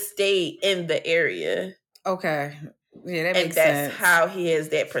 just stayed in the area. Okay. Yeah, that makes sense. And that's how he has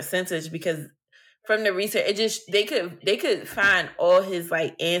that percentage, because from the research, they could find all his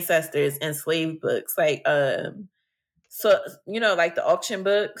like ancestors in slave books, like so like the auction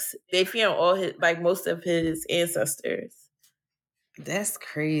books. They found all his, like most of his ancestors. That's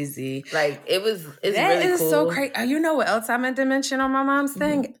crazy. Like it's that really is cool. So crazy. You know what else I meant to mention on my mom's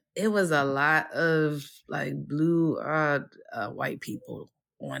thing? It was a lot of like blue white people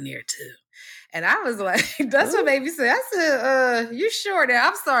on there too. And I was like, that's what made me say. I said, you sure that?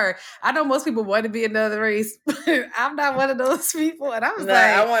 I'm sorry. I know most people want to be another race, but I'm not one of those people. And I was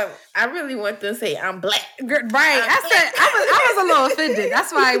I really want to say I'm black. Right. I was a little offended.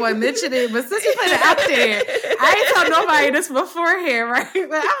 That's why I want to mention it. But since you put it out there, I ain't told nobody this beforehand, right?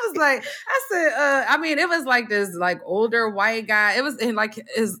 But I was like, it was like this like older white guy. It was in like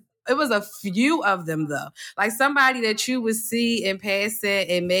it was a few of them though. Like somebody that you would see in passing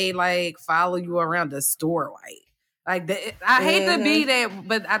and may like follow you around the store white. Like I hate to be that,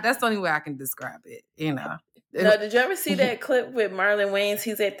 but that's the only way I can describe it, No, did you ever see that clip with Marlon Wayans?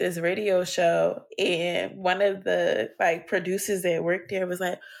 He's at this radio show, and one of the like producers that worked there was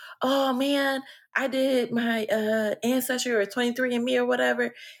like, "Oh man, I did my ancestry or 23andMe or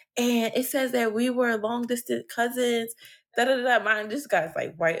whatever, and it says that we were long distance cousins." Da da da. Mine, this guy's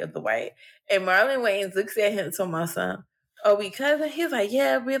like white of the white, and Marlon Wayans looks at him to my son. "Oh, we cousin?" He's like,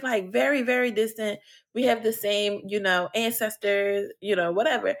 "Yeah, we're like very very distant. We have the same, ancestors,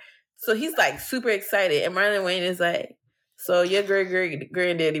 whatever." So he's like super excited, and Marlon Wayne is like, "So your great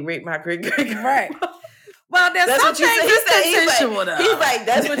granddaddy raped my great great right." Well, that's what you said. He's like,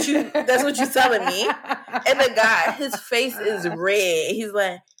 that's what you telling me. And the guy, his face is red. He's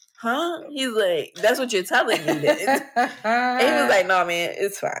like, huh? He's like, that's what you're telling me. And he was like, no, man,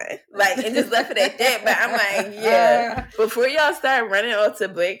 it's fine. Like, and just left it at that. But I'm like, yeah. Before y'all start running off to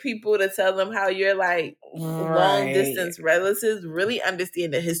black people to tell them how you're like long distance relatives, really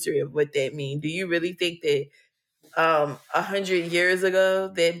understand the history of what that means. Do you really think that 100 years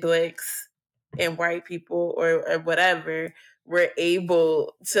ago that blacks and white people or whatever were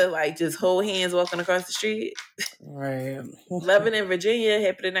able to like just hold hands walking across the street? Right. Loving in Virginia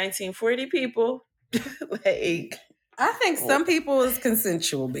happened in 1940, people. Like, I think some people is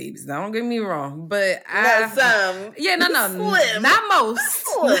consensual babies. Don't get me wrong, but some. Yeah, no, slim. Not most.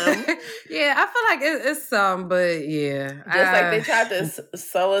 Slim. Yeah, I feel like it's some, but yeah, just like they tried to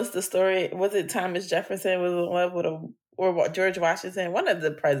sell us the story. Was it Thomas Jefferson was in love with or George Washington, one of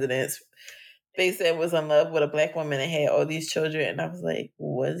the presidents? They said was in love with a black woman and had all these children, and I was like,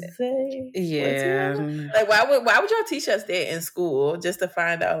 was they? Yeah. Like, why would y'all teach us that in school just to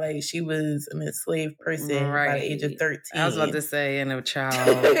find out like she was an enslaved person by the age of 13? I was about to say, and a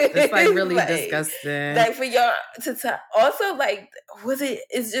child. It's like really like, disgusting. Like for y'all to tell. Also, like,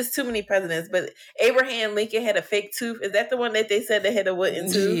 it's just too many presidents. But Abraham Lincoln had a fake tooth. Is that the one that they said they had a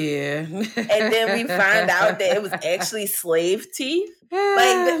wooden tooth? Yeah. And then we find out that it was actually slave teeth.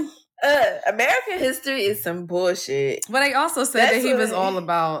 Like. American history is some bullshit. But they also said that he was all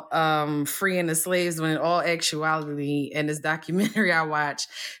about freeing the slaves when in all actuality in this documentary I watched,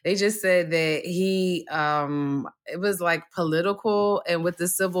 they just said that he it was like political, and with the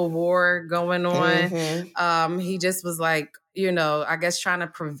Civil War going on, he just was like, I guess trying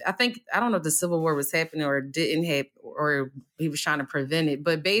to I don't know if the Civil War was happening or didn't happen, or he was trying to prevent it.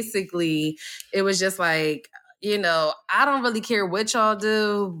 But basically it was just like, I don't really care what y'all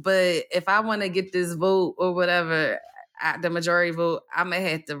do, but if I want to get this vote or whatever, the majority vote, I'm going to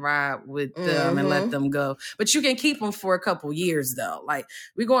have to ride with them and let them go. But you can keep them for a couple years, though. Like,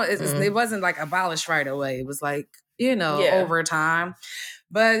 it wasn't like abolished right away. It was like, over time.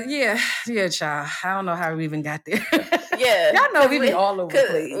 But yeah, child. I don't know how we even got there. Yeah. Y'all know we be all over the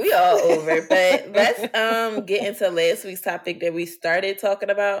place. We all over. But let's get into last week's topic that we started talking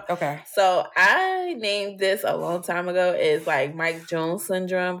about. Okay. So I named this a long time ago as like Mike Jones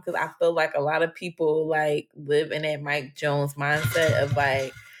syndrome, because I feel like a lot of people like live in that Mike Jones mindset of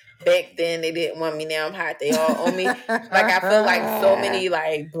like, back then they didn't want me, now I'm hot, they all own me. Like I feel like so many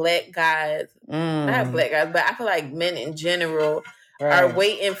like black guys, not black guys, but I feel like men in general are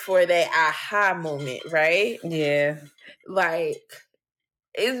waiting for that aha moment, right? Yeah. Like,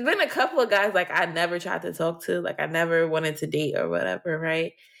 it's been a couple of guys like I never tried to talk to, like I never wanted to date or whatever,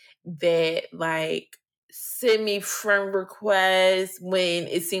 right? That like send me friend requests when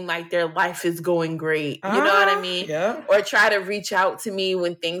it seemed like their life is going great. You know what I mean? Yeah. Or try to reach out to me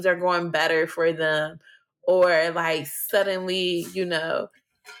when things are going better for them. Or like suddenly,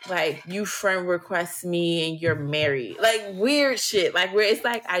 like you friend request me and you're married. Like weird shit. Like where it's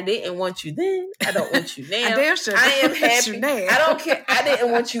like, I didn't want you then. I don't want you now. I am happy. I don't care. I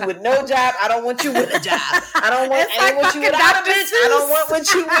didn't want you with no job. I don't want you with a job. I don't want you without a bitch. I don't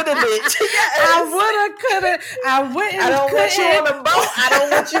want you with a bitch. Yes. I woulda, coulda. I wouldn't. I don't want you on a boat. I don't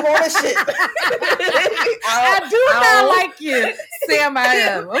want you on a ship. I do not like you. Sam, I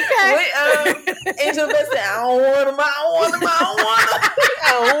am. Okay. Wait, Angel Vincent, I don't want him. I don't want him. I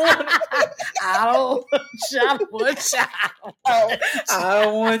don't want him. I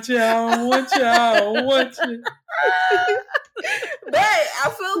don't want you. But I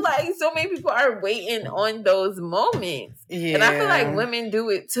feel like so many people are waiting on those moments. Yeah. And I feel like women do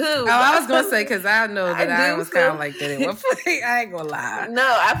it too. Oh, I was going to say, because I know that I was kind of like that at one point. I ain't going to lie. No,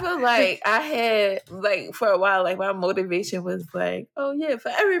 I feel like I had, like, for a while, like, my motivation was like, oh, yeah, for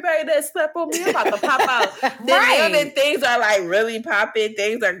everybody that slept on me, I'm about to pop out. Then now that things are, like, really popping,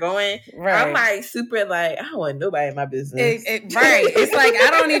 things are going, I'm, like, super, like, I don't want nobody in my business. Right. It's like, I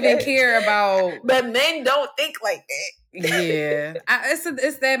don't even care about... But men don't think like that. Yeah.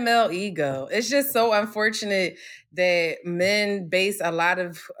 It's that male ego. It's just so unfortunate that men base a lot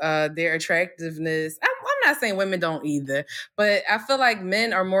of their attractiveness. I'm not saying women don't either, but I feel like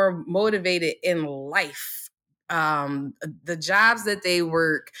men are more motivated in life. The jobs that they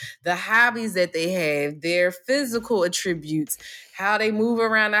work, the hobbies that they have, their physical attributes, how they move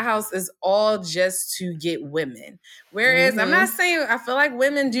around the house is all just to get women. Whereas I'm not saying, I feel like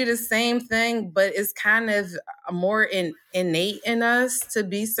women do the same thing, but it's kind of more innate in us to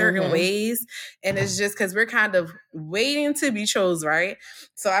be certain ways. And it's just because we're kind of waiting to be chose, right?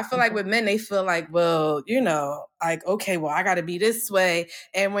 So I feel like with men, they feel like, well, you know, like, okay, well, I got to be this way.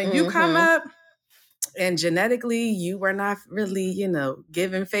 And when you come up, and genetically, you were not really, you know,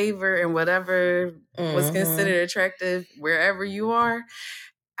 given favor and whatever was considered attractive wherever you are.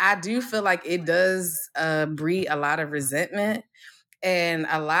 I do feel like it does breed a lot of resentment and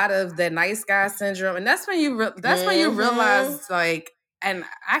a lot of the nice guy syndrome. And that's when you realize, like, and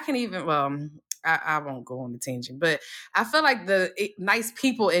I can even, well, I won't go on the tangent, but I feel like nice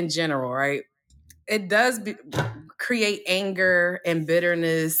people in general, right? It does create anger and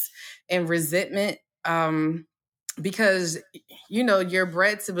bitterness and resentment. Because, you know, you're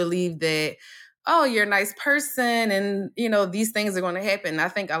bred to believe that, oh, you're a nice person and, you know, these things are going to happen. I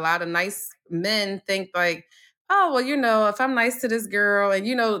think a lot of nice men think like, oh, well, you know, if I'm nice to this girl and,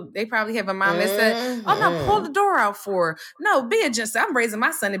 you know, they probably have a mom that said, oh, no, pull the door out for her. No, be a gentleman. I'm raising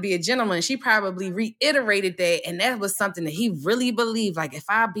my son to be a gentleman. She probably reiterated that. And that was something that he really believed. Like, if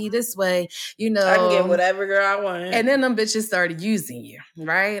I be this way, you know, I can get whatever girl I want. And then them bitches started using you,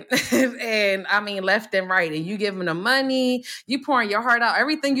 right? And I mean, left and right. And you give them the money, you pouring your heart out.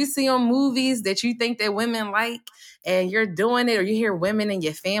 Everything you see on movies that you think that women like, and you're doing it, or you hear women in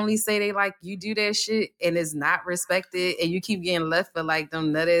your family say they like, you do that shit and it's not respected, and you keep getting left for like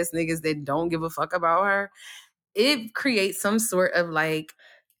them nut ass niggas that don't give a fuck about her. It creates some sort of like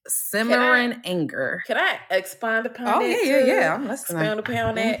simmering anger. Can I expand upon that? Yeah. I'm listening. Expand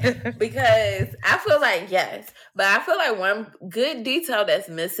upon that because I feel like yes, but I feel like one good detail that's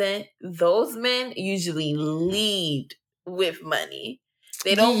missing: those men usually lead with money.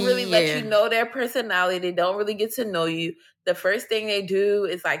 They don't really let you know their personality. They don't really get to know you. The first thing they do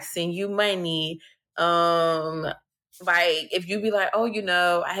is like send you money. Like if you be like, oh, you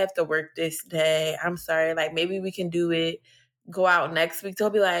know, I have to work this day. I'm sorry. Like maybe we can do it. Go out next week.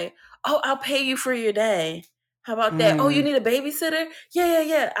 They'll be like, oh, I'll pay you for your day. How about that? Oh, you need a babysitter?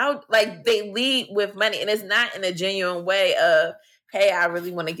 Yeah. I'll like they lead with money, and it's not in a genuine way of, hey, I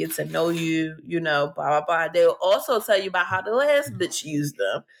really want to get to know you, you know, blah, blah, blah. They'll also tell you about how the last bitch used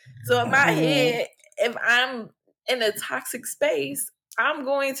them. So in my head, if I'm in a toxic space, I'm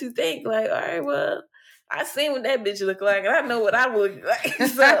going to think like, all right, well, I seen what that bitch look like, and I know what I would look like.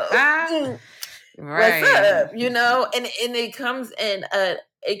 So right. What's up? You know? And it comes in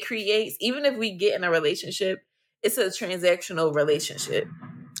it creates, even if we get in a relationship, it's a transactional relationship.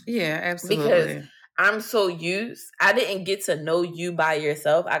 Yeah, absolutely. Because I'm so used. I didn't get to know you by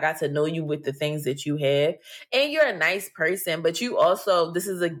yourself. I got to know you with the things that you have. And you're a nice person, but you also, this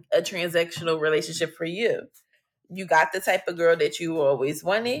is a transactional relationship for you. You got the type of girl that you always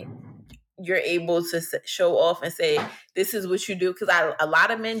wanted. You're able to show off and say, this is what you do. Because a lot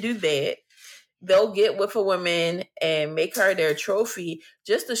of men do that. They'll get with a woman and make her their trophy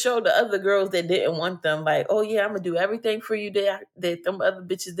just to show the other girls that didn't want them, like, oh yeah, I'm gonna do everything for you that them other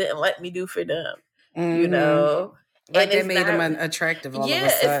bitches didn't let me do for them. You know, like they made them unattractive. All of a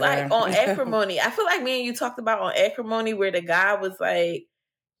sudden. It's like on Acrimony. I feel like me and you talked about on Acrimony where the guy was like,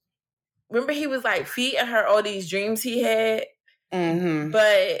 remember he was like feeding her all these dreams he had,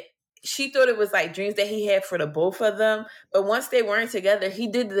 but she thought it was like dreams that he had for the both of them. But once they weren't together, he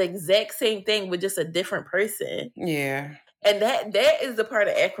did the exact same thing with just a different person. Yeah. And that is the part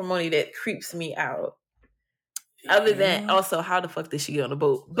of Acrimony that creeps me out. Other than also, how the fuck did she get on the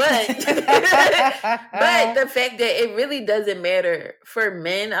boat? But but the fact that it really doesn't matter for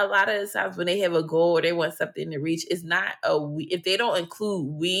men. A lot of the times when they have a goal or they want something to reach, it's not a we. If they don't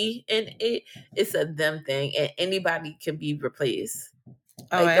include we in it, it's a them thing, and anybody can be replaced.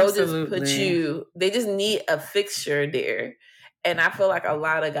 Like they'll just put you. They just need a fixture there, and I feel like a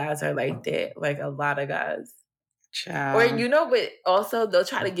lot of guys are like that. Like a lot of guys. Child. Or you know, but also they'll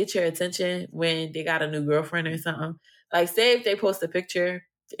try to get your attention when they got a new girlfriend or something. Like, say if they post a picture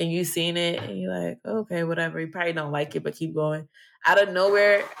and you seen it and you're like, okay, whatever. You probably don't like it, but keep going. Out of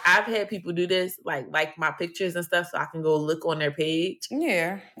nowhere, I've had people do this, like my pictures and stuff, so I can go look on their page.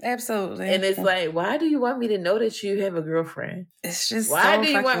 Yeah, absolutely. And it's like, why do you want me to know that you have a girlfriend? It's just why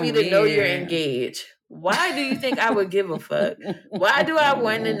do you want me to know you're engaged? Why do you think I would give a fuck? Why do I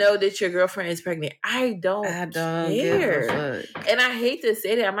want to know that your girlfriend is pregnant? I don't care. Give a fuck. And I hate to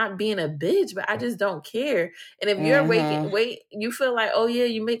say that. I'm not being a bitch, but I just don't care. And if you're you feel like, oh yeah,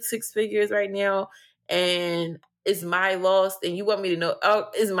 you make 6 figures right now and it's my loss, and you want me to know, oh,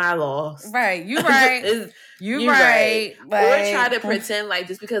 it's my loss. Right. You right. you right. Like, or try to pretend like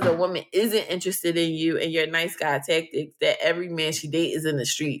just because a woman isn't interested in you and your nice guy tactics that every man she date is in the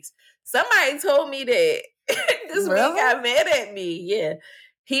streets. Somebody told me that. This man got mad at me. Yeah.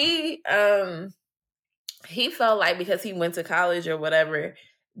 He felt like because he went to college or whatever,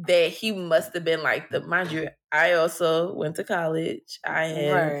 that he must have been like mind you, I also went to college. I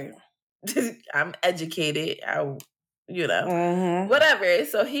am I'm educated. Whatever.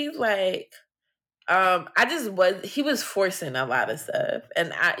 So he's like, he was forcing a lot of stuff.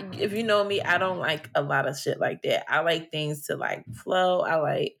 And if you know me, I don't like a lot of shit like that. I like things to like flow. I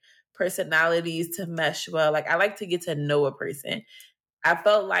like personalities to mesh well. Like I like to get to know a person. I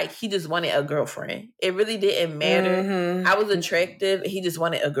felt like he just wanted a girlfriend. It really didn't matter. Mm-hmm. I was attractive. He just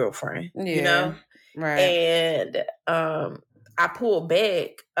wanted a girlfriend, you know? Right. And I pulled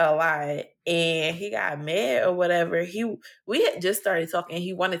back a lot and he got mad or whatever. We had just started talking.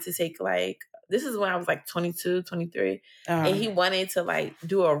 He wanted to take this is when I was like 22, 23. And he wanted to like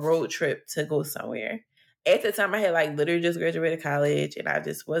do a road trip to go somewhere. At the time I had like literally just graduated college and I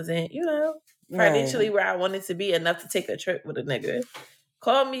just wasn't, financially where I wanted to be enough to take a trip with a nigga.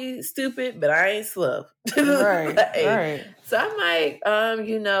 Call me stupid, but I ain't slow. Right. So I'm like,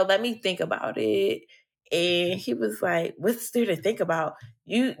 let me think about it. And he was like, what's there to think about?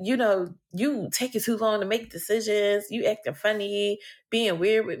 You taking too long to make decisions. You acting funny, being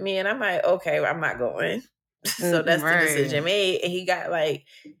weird with me. And I'm like, okay, I'm not going. So that's the decision made. And he got like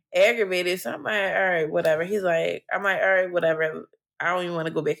aggravated. So I'm like, all right, whatever. I'm like, all right, whatever. I don't even want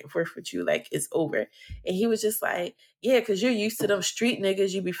to go back and forth with you. Like, it's over. And he was just like, yeah, because you're used to them street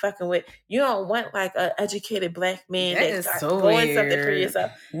niggas you be fucking with. You don't want like an educated black man that's so doing weird. Something for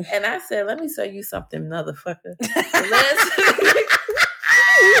yourself. And I said, let me tell you something, motherfucker.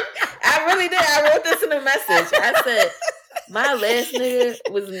 I really did. I wrote this in a message. I said, my last nigga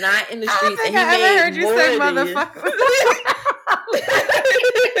was not in the streets. I ever heard you say motherfucker.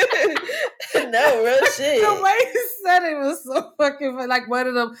 No, real shit. The way you said it was so fucking funny. Like one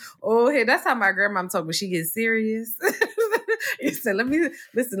of them old head. That's how my grandma talk when she gets serious. You said, let me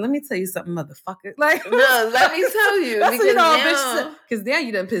tell you something, motherfucker. Like, no, let me tell you. Because now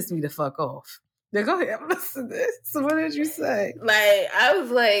you done pissed me the fuck off. Now go ahead, listen to this. So what did you say? Like, I was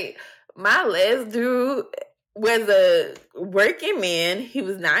like, my last dude was a working man. He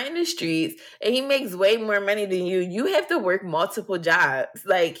was not in the streets and he makes way more money than you. You have to work multiple jobs.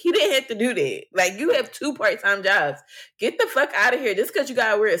 Like, he didn't have to do that. Like, you have 2 part-time jobs. Get the fuck out of here. Just because you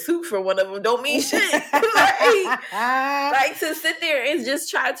gotta wear a suit for one of them don't mean shit. like to sit there and just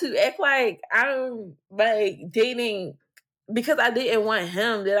try to act like I'm like dating because I didn't want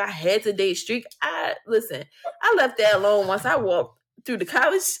him, that I had to date street. I left that alone once I walked through the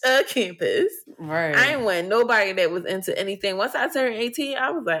college campus. Right. I ain't want nobody that was into anything. Once I turned 18,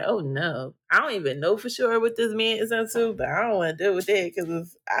 I was like, oh no. I don't even know for sure what this man is into, but I don't want to deal with that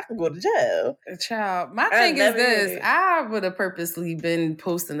because I can go to jail. Child, my thing is this. I would have purposely been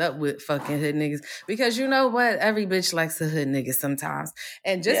posting up with fucking hood niggas because you know what? Every bitch likes a hood nigga sometimes.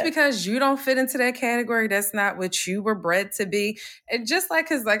 And just because you don't fit into that category, that's not what you were bred to be. And just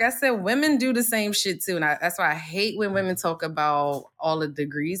because like I said, women do the same shit too. And that's why I hate when women talk about all the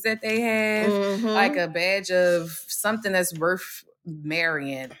degrees that they have, like a badge of something that's worth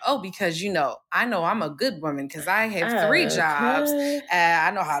marrying. Oh, because I know I'm a good woman because I have 3 jobs and I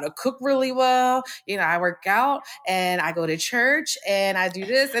know how to cook really well. I work out and I go to church and I do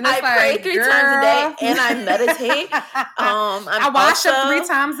this and it's I pray 3 times a day and I meditate. I wash up 3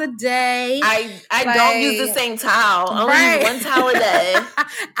 times a day. I don't use the same towel. I only use 1 towel a day.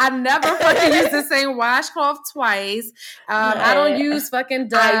 I never fucking use the same washcloth twice. I don't use fucking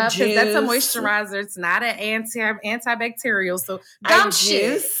Dove because that's a moisturizer. It's not an antibacterial. So I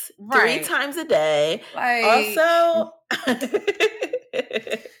juice 3 times a day. Like, also,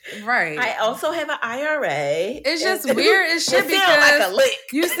 right. I also have an IRA. It's just weird as shit because like a lick.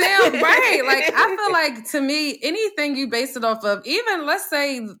 You sound right. Like I feel like to me, anything you base it off of, even let's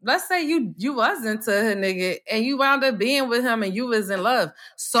say you was into a nigga and you wound up being with him and you was in love.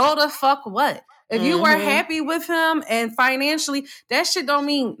 So the fuck what? If you were happy with him and financially, that shit don't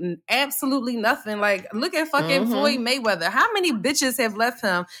mean absolutely nothing. Like, look at fucking Floyd Mayweather. How many bitches have left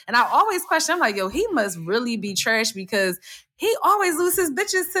him? And I always question, I'm like, yo, he must really be trash because he always loses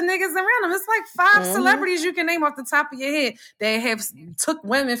bitches to niggas around him. It's like 5 celebrities you can name off the top of your head that have took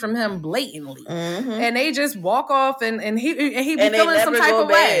women from him blatantly. And they just walk off and he be feeling some type of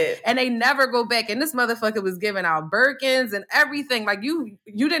way. And they never go back. And this motherfucker was giving out Birkins and everything. Like you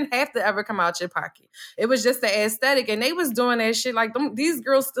didn't have to ever come out your pocket. It was just the aesthetic. And they was doing that shit. Like these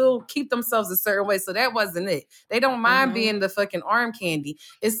girls still keep themselves a certain way. So that wasn't it. They don't mind being the fucking arm candy.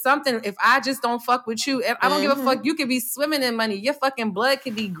 It's something, if I just don't fuck with you, I don't give a fuck. You could be swimming in money. Your fucking blood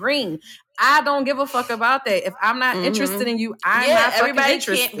could be green. I don't give a fuck about that. If I'm not interested in you, I'm not fucking everybody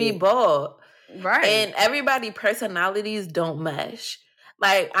interested. Can't be bold. Right. And everybody personalities don't mesh.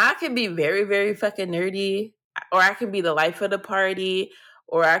 Like, I can be very, very fucking nerdy, or I can be the life of the party,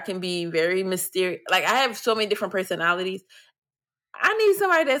 or I can be very mysterious. Like, I have so many different personalities. I need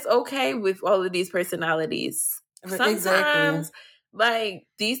somebody that's okay with all of these personalities. Sometimes, like,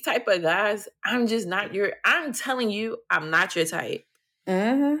 these type of guys, I'm telling you, I'm not your type.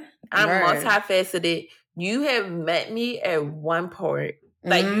 I'm multifaceted. You have met me at one part.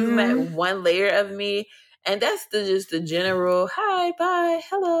 Like, you've met one layer of me. And that's just the general, hi, bye,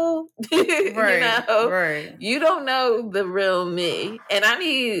 hello. Right. You don't know the real me. And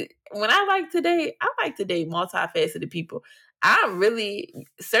when I like to date multifaceted people.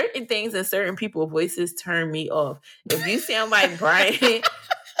 Certain things and certain people's voices turn me off. If you sound like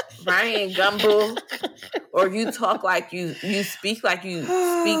Brian Gumble, or you talk like you speak like you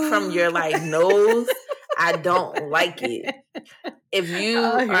speak from your like nose, I don't like it. If you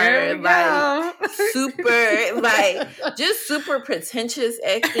are like super, like just super pretentious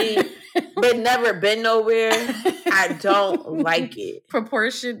acting, but never been nowhere, I don't like it.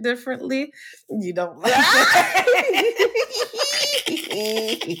 Proportioned differently, you don't like it.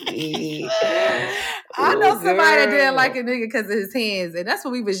 I know somebody that didn't like a nigga because of his hands, and that's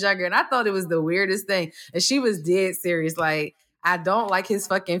when we was younger, and I thought it was the weirdest thing. And she was dead serious, like, I don't like his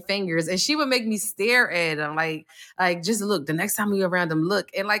fucking fingers. And she would make me stare at him. Like just look, the next time we around him,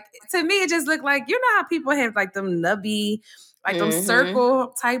 look. And like, to me, it just looked like, you know how people have like them nubby, like them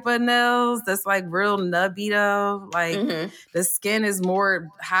circle type of nails that's like real nubby though. Like the skin is more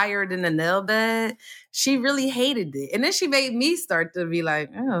higher than the nail bed. She really hated it. And then she made me start to be like,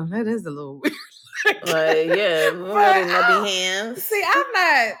 oh, that is a little weird. Nubby hands. See, I'm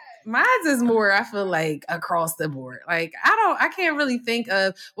not... Mine's is more, I feel like, across the board. Like, I can't really think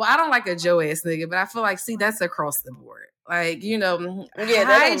of, I don't like a Joe ass nigga, but I feel like, see, that's across the board. Like, you know,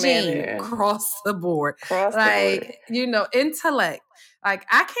 hygiene across the board. You know, intellect. Like,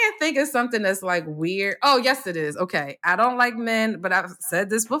 I can't think of something that's like weird. Oh, yes, it is. Okay. I don't like men, but I've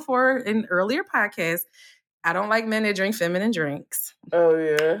said this before in earlier podcasts. I don't like men that drink feminine drinks. Oh,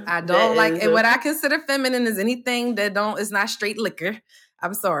 yeah. I don't like, and what I consider feminine is anything that is not straight liquor.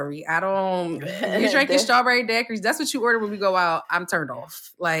 I'm sorry. I don't. You drinking strawberry daiquiris. That's what you order when we go out. I'm turned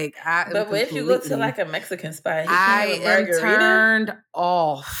off. Like, but what if you go to like a Mexican spot? I am turned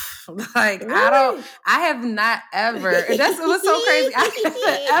off. Like, really? I have not ever. That's what's so crazy. I haven't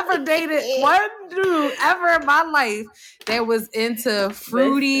ever dated one dude ever in my life that was into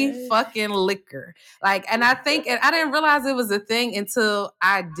fruity fucking liquor. Like, and I didn't realize it was a thing until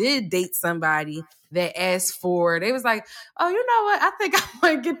I did date somebody that asked for, they was like, oh, you know what? I think I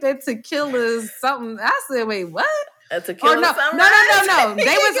might get that tequila something. I said, wait, what? A tequila no. sunrise?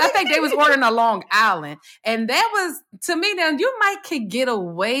 I think they was ordering a Long Island. And that was, to me, now you could get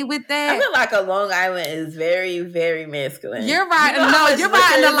away with that. I feel like a Long Island is very, very masculine. You're right. You're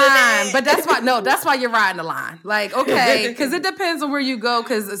riding the line. But that's why you're riding the line. Like, okay, because it depends on where you go.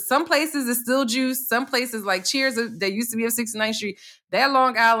 Because some places is still juice. Some places like Cheers, that used to be on 69th Street. That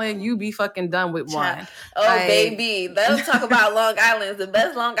Long Island, you be fucking done with wine. Oh, like, baby. Let's talk about Long Island. The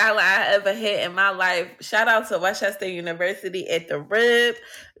best Long Island I ever had in my life. Shout out to Westchester University at the Rib.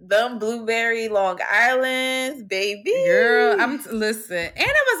 Them blueberry Long Islands, baby. Girl, listen. And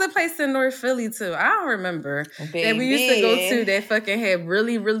it was a place in North Philly, too. I don't remember. Baby. That we used to go to that fucking had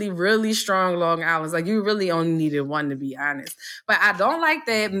really, really, really strong Long Islands. Like, you really only needed one, to be honest. But I don't like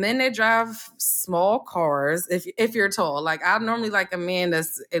that men that drive small cars, if you're tall. Like, I normally like a man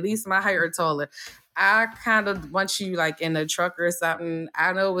that's at least my height or taller. I kind of want you like in a truck or something.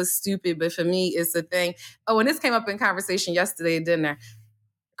 I know it was stupid, but for me, it's a thing. Oh, and this came up in conversation yesterday at dinner.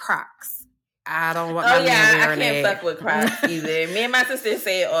 Crocs. I don't want my man wearing I can't fuck with Crocs either. Me and my sister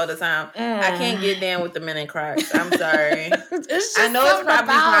say it all the time. I can't get down with the men in Crocs. I'm sorry. I know it's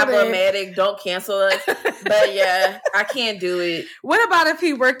probably problematic. Don't cancel us. But yeah, I can't do it. What about if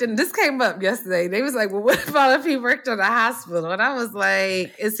he worked in, this came up yesterday. They was like, well, what about if he worked in a hospital? And I was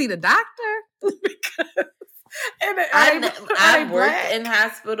like, is he the doctor? Because I've worked in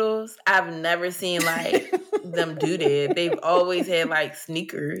hospitals. I've never seen like them do that. They've always had like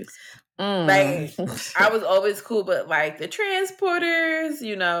sneakers. Like I was always cool, but like the transporters,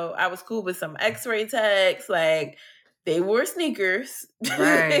 you know, I was cool with some X-ray techs. Like they wore sneakers.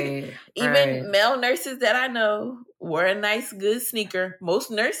 Right. Even male nurses that I know wore a nice, good sneaker. Most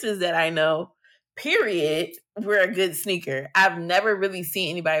nurses that I know, period, wear a good sneaker. I've never really seen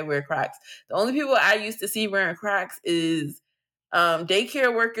anybody wear Crocs. The only people I used to see wearing Crocs is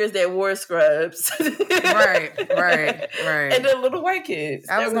daycare workers that wore scrubs. right. And the little white kids.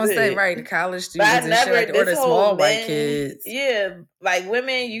 I was going to say, right, the college students and shit, like, or the small white kids. Yeah, like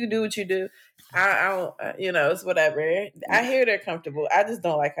women, you do what you do. I don't, you know, it's whatever. I hear they're comfortable. I just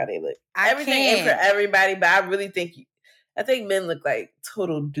don't like how they look. Everything ain't for everybody, but I really think I think men look like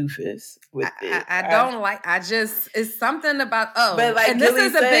total doofus with it. I don't like. It's something about but like, and this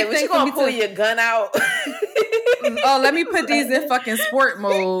is a big thing. You gonna pull your gun out? Let me put these in fucking sport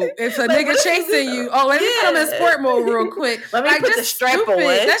mode. If a nigga chasing you, let me put them in sport mode real quick. Let me put the strap on.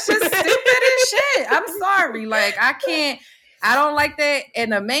 That's just stupid as shit. I'm sorry. Like I can't. I don't like that.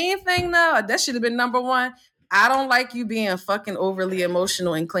 And the main thing though, that should have been number one. I don't like you being fucking overly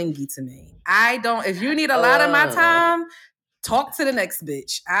emotional and clingy to me. I don't. If you need a lot of my time, talk to the next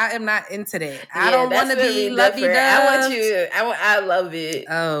bitch. I am not into that. I don't want to be lovey-dovey. I want you. I love it.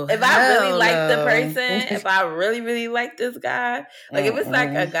 Oh, if I really like the person, if I really, really like this guy, like if it's like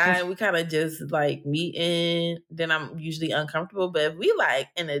a guy and we kind of just like meeting, then I'm usually uncomfortable. But if we like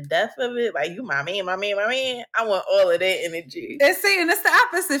in the depth of it, like you my man, I want all of that energy. And it's the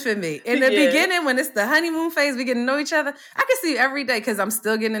opposite for me. In the beginning, when it's the honeymoon phase, we get to know each other. I can see you every day because I'm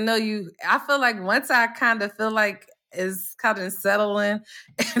still getting to know you. I feel like once I kind of feel like is kind of settling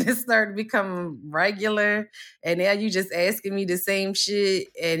and it started to become regular, and now you just asking me the same shit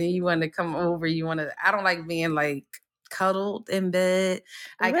and you want to come over, I don't like being like cuddled in bed.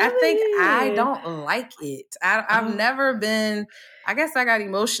 Like really? I think I don't like it. I've never been. I guess I got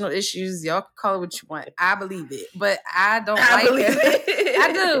emotional issues. Y'all can call it what you want. I believe it, but I don't like it.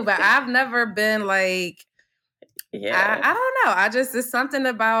 I do, but I've never been like. Yeah, I don't know. It's something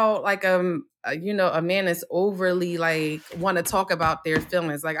about like a man is overly like want to talk about their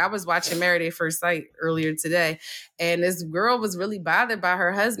feelings. Like I was watching Married at First Sight earlier today, and this girl was really bothered by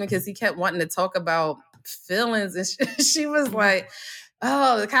her husband because he kept wanting to talk about feelings, and she was like,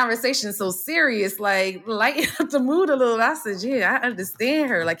 "Oh, the conversation's so serious. Like lighten up the mood a little." I said, "Yeah, I understand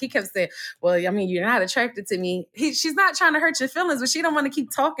her." Like he kept saying, "Well, I mean, you're not attracted to me." She's not trying to hurt your feelings, but she don't want to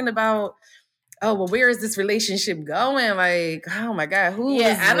keep talking about. Oh, well, where is this relationship going? Like, oh my God, who?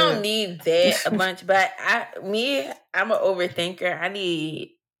 Yeah, I don't need that a bunch, but I'm an overthinker. I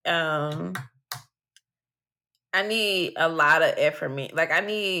need a lot of effort. Like, I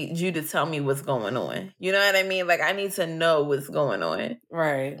need you to tell me what's going on. You know what I mean? Like, I need to know what's going on.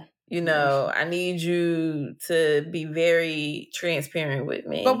 Right. You know, I need you to be very transparent with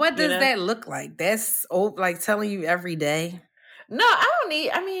me. But what does that look like? That's like telling you every day. No, I don't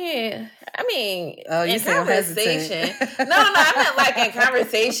need. I mean, in conversation. No, I meant like in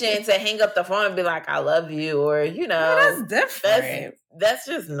conversation to hang up the phone and be like, "I love you," or that's different. That's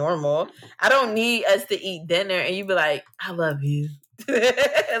just normal. I don't need us to eat dinner and you be like, "I love you,"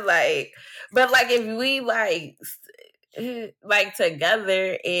 like. But like if we like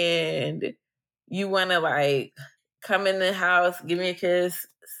together and you want to like come in the house, give me a kiss,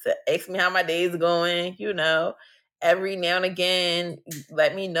 ask me how my day's going, every now and again,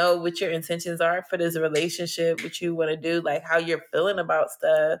 let me know what your intentions are for this relationship, what you want to do, like how you're feeling about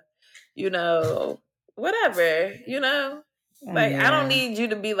stuff, whatever, Like, I don't need you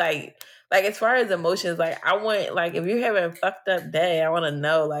to be like as far as emotions, like I want, like if you're having a fucked up day, I want to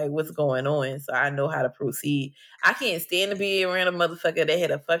know like what's going on so I know how to proceed. I can't stand to be around a motherfucker that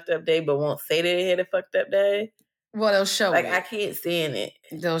had a fucked up day but won't say that they had a fucked up day. Well, they'll show like it. I can't stand it.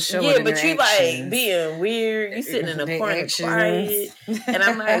 They'll show it. Yeah, but you like being weird. You sitting in a corner quiet, and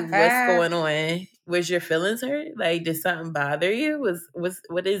I'm like, "What's going on? Was your feelings hurt? Like, did something bother you?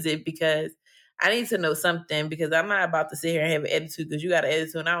 What is it? Because I need to know something. Because I'm not about to sit here and have an attitude because you got an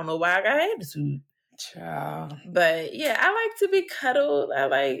attitude, and I don't know why I got an attitude." Child. But yeah, I like to be cuddled. I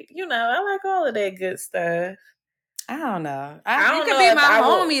like, I like all of that good stuff. I don't know. You could be my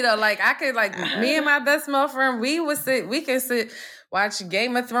homie though. Like I could, like me and my best male friend, we can sit, watch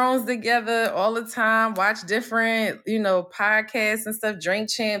Game of Thrones together all the time, watch different, podcasts and stuff, Drink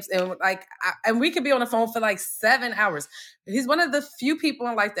Champs, and and we could be on the phone for like 7 hours. He's one of the few people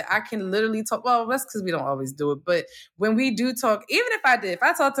in life that I can literally talk. Well, that's because we don't always do it, but when we do talk, even if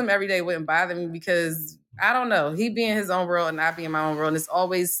I talked to him every day, it wouldn't bother me because I don't know. He be in his own world and I be in my own world. And it's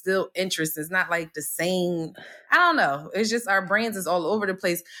always still interest. It's not like the same. I don't know. It's just our brains is all over the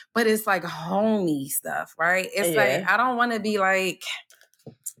place. But it's like homey stuff, right? It's like, I don't want to be like,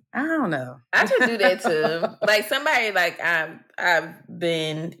 I don't know. I could do that too. Like somebody like I've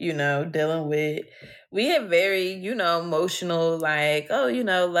been, dealing with. We have very, emotional, like,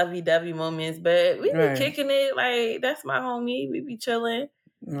 lovey-dovey moments, but we be kicking it. Like, that's my homie. We be chilling.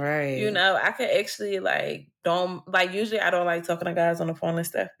 Right. I could actually usually I don't like talking to guys on the phone and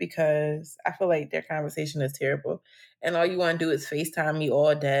stuff because I feel like their conversation is terrible. And all you want to do is FaceTime me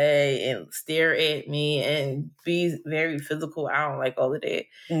all day and stare at me and be very physical. I don't like all of that.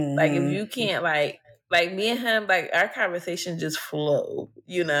 Mm-hmm. Like if you can't like me and him, like our conversation just flow,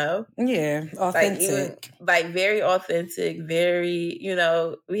 Yeah, authentic. Like very authentic, very,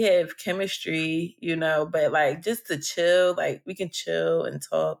 we have chemistry, but like just to chill, like we can chill and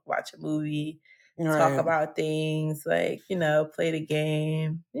talk, watch a movie, talk about things, like, play the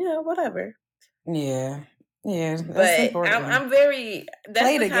game, whatever. Yeah. Yeah, but I'm very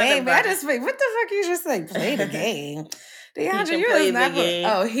play the game. I just what the fuck you just say? Play the game. DeAndre, you is not game.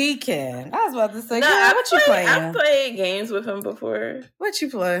 Oh, he can. I was about to say, what you playing? I've played games with him before. What you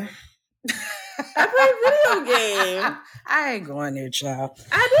play? I play video game. I ain't going there, child.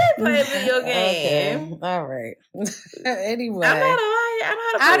 I did play a video game. Okay. All right. Anyway. I'm not a liar.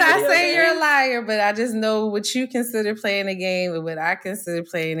 I'm not not saying you're a liar, but I just know what you consider playing a game and what I consider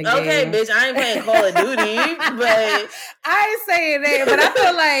playing a game. Okay, bitch, I ain't playing Call of Duty, but I ain't saying that, but I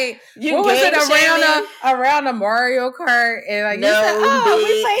feel like what was it around the Mario Kart and like no, you said,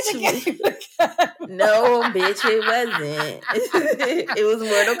 we played the game. No, bitch, it wasn't. It was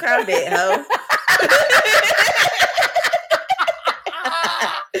Mortal Kombat, ho.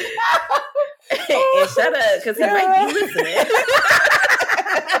 And shut up, because he might be listening.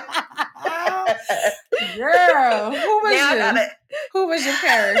 Girl, who was your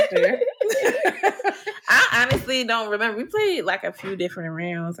character? I honestly don't remember. We played like a few different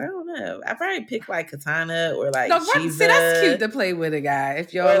rounds. I don't know. I probably picked like Katana or like Shiva. See, that's cute to play with a guy.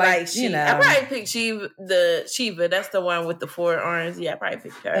 If you're like I probably picked Shiva. That's the one with the 4 arms. Yeah, I probably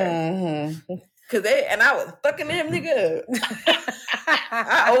picked her. Mm-hmm. I was fucking them nigga.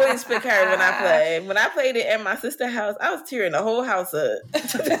 I always pick her when I play. When I played it at my sister's house, I was tearing the whole house up.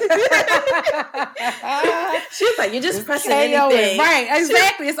 She was like, "You're just pressing anything." Right,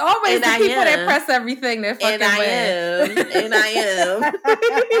 exactly. It's always the people that press everything that fucking and I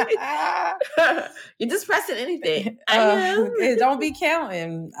am. You're just pressing anything. I am. Don't be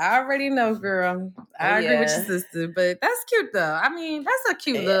counting. I already know, girl. I agree with your sister, but that's cute though. I mean, that's a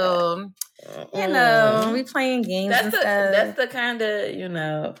cute little. We playing games. That's the kind of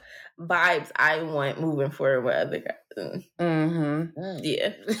vibes I want moving forward with other guys.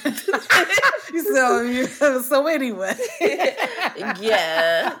 Yeah. So anyway.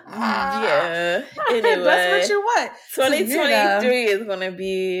 Yeah. Anyway, that's what you want. 2023 is gonna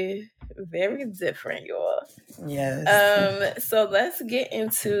be very different, y'all. Yes. So let's get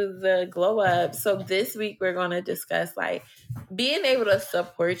into the glow up. So this week we're gonna discuss like being able to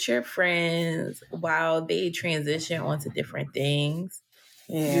support your friends while they transition onto different things.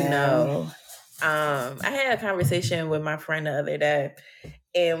 Yeah. I had a conversation with my friend the other day,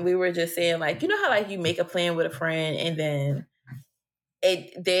 and we were just saying like, how like you make a plan with a friend and then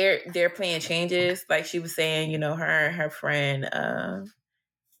their plan changes. Like she was saying, her and her friend.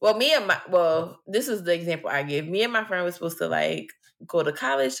 This is the example I give. Me and my friend were supposed to like go to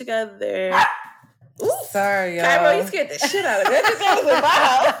college together. Ooh, sorry, y'all. Cairo, you scared the shit out of me. That was my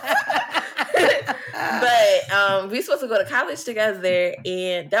house. But we supposed to go to college together,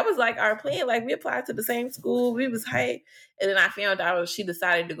 and that was like our plan. Like we applied to the same school. We was hyped, and then I found out she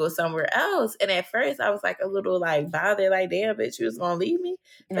decided to go somewhere else. And at first, I was like a little like bothered, like damn, bitch, you was gonna leave me.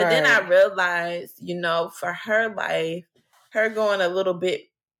 But then I realized, for her life, her going a little bit,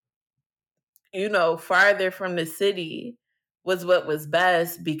 farther from the city was what was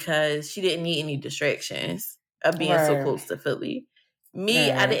best because she didn't need any distractions of being so close to Philly.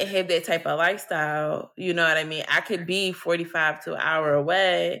 Me, I didn't have that type of lifestyle. You know what I mean? I could be 45 to an hour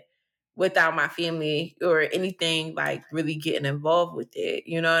away without my family or anything like really getting involved with it.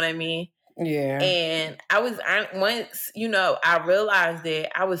 You know what I mean? Yeah. And once, I realized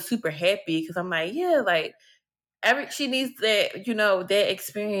that I was super happy because I'm like, yeah, like, she needs that, that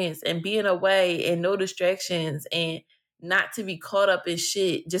experience and being away and no distractions and not to be caught up in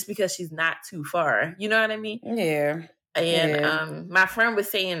shit just because she's not too far. You know what I mean? Yeah. And my friend was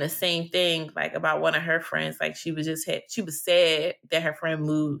saying the same thing, like about one of her friends. Like she was sad that her friend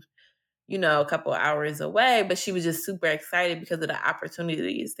moved a couple hours away, but she was just super excited because of the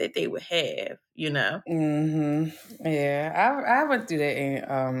opportunities that they would have, Mm-hmm. Yeah, I went through that.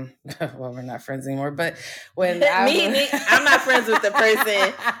 And, well, we're not friends anymore. But when I'm not friends with the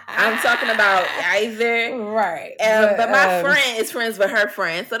person I'm talking about either. Right. But my friend is friends with her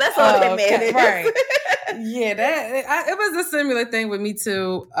friend, so that's all that matters. Right. Yeah, it was a similar thing with me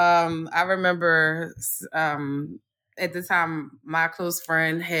too. I remember at the time my close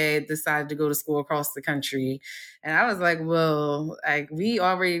friend had decided to go to school across the country, and I was like, well, like we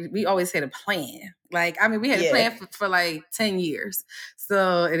always had a plan. Like, I mean, we had a plan for like 10 years.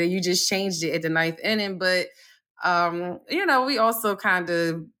 So, and then you just changed it at the ninth inning. But we also kind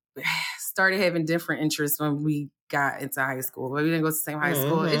of started having different interests when we got into high school. But we didn't go to the same high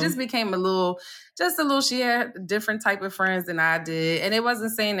school. It just became a little, she had a different type of friends than I did. And it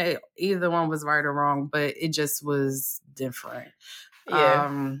wasn't saying that either one was right or wrong, but it just was different. Yeah.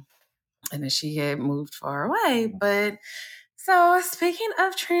 And then she had moved far away. But so speaking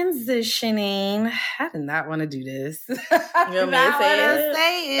of transitioning, I did not want to do this. I did not want to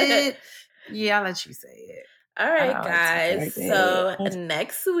say it. Yeah, I'll let you say it. All right, guys. So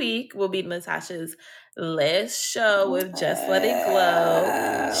next week will be Natasha's last show with Just Let It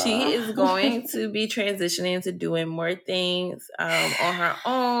Glow. She is going to be transitioning to doing more things on her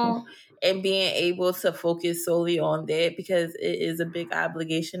own and being able to focus solely on that, because it is a big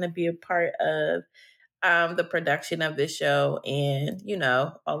obligation to be a part of the production of the show and,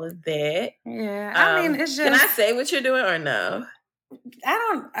 all of that. Yeah. I mean, it's just... Can I say what you're doing or no?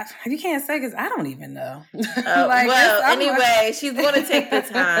 You can't say because I don't even know. Anyway, she's going to take the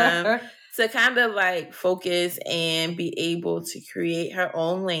time to kind of focus and be able to create her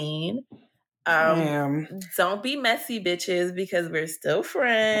own lane. Don't be messy, bitches, because we're still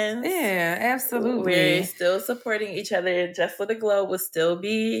friends. Yeah, absolutely. We're still supporting each other. Just Let It Glow will still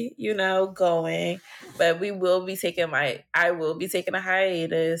be, going. But I will be taking a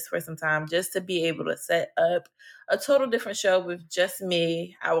hiatus for some time just to be able to set up a total different show with just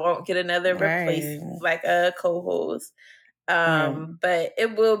me. I won't get another a co-host. But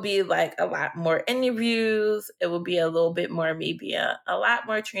it will be a lot more interviews. It will be a little bit more, maybe a lot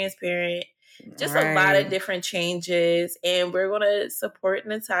more transparent. Just a lot of different changes. And we're going to support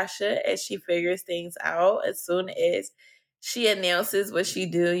Natasha as she figures things out. As soon as she announces what she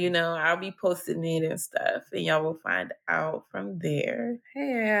do, I'll be posting it and stuff. And y'all will find out from there.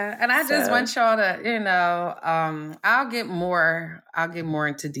 Yeah. And I just want y'all to, I'll get more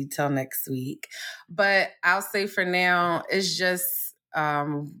into detail next week. But I'll say for now, it's just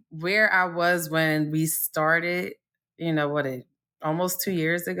where I was when we started, almost 2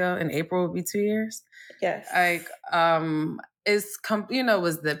 years ago. In April would be 2 years. Yes. Was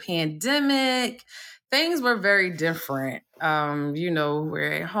the pandemic. Things were very different.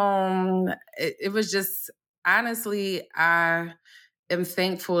 We're at home. It was just, honestly, I am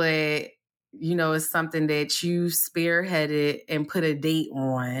thankful that, it's something that you spearheaded and put a date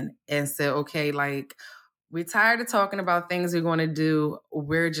on and said, okay, we're tired of talking about things we're going to do.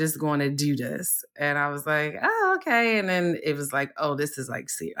 We're just going to do this. And I was like, oh, okay. And then it was like, oh, this is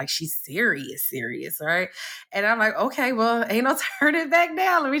she's serious. Right. And I'm like, okay, well, ain't no turning back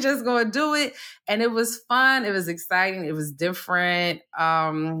now. Let me just go and do it. And it was fun. It was exciting. It was different.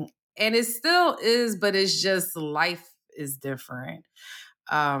 And it still is, but it's just life is different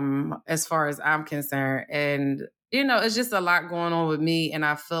as far as I'm concerned. And, it's just a lot going on with me. And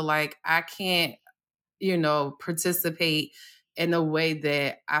I feel like I can't, participate in a way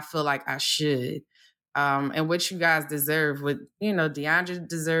that I feel like I should. And what you guys deserve, what, Deandra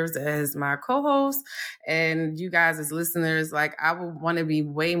deserves as my co-host, and you guys as listeners, I would want to be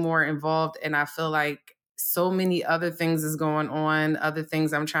way more involved. And I feel like so many other things is going on, other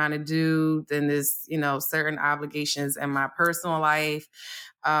things I'm trying to do than this, certain obligations in my personal life.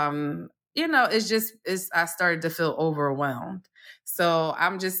 I started to feel overwhelmed. So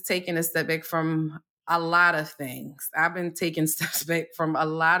I'm just taking a step back from a lot of things. I've been taking steps back from a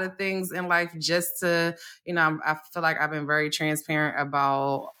lot of things in life just to, I feel like I've been very transparent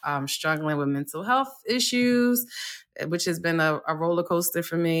about struggling with mental health issues, which has been a roller coaster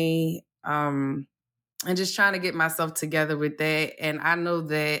for me. And just trying to get myself together with that. And I know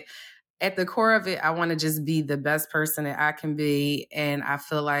that at the core of it, I want to just be the best person that I can be. And I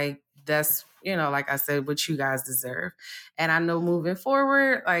feel like that's, like I said, what you guys deserve. And I know moving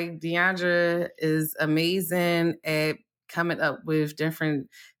forward, Deandra is amazing at coming up with different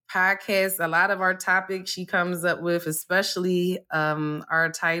podcasts. A lot of our topics she comes up with, especially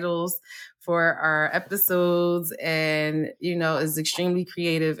our titles for our episodes, and, is extremely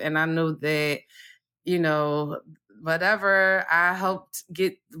creative. And I know that, whatever I helped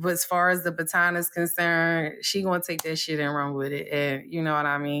get as far as the baton is concerned, she gonna take that shit and run with it. And you know what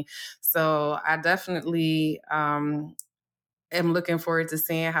I mean? So I definitely am looking forward to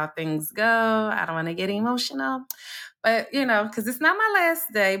seeing how things go. I don't want to get emotional, but because it's not my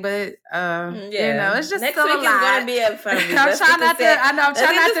last day, but it's just next still week a lot. is going to be a fun week. I'm trying not to. I know. I'm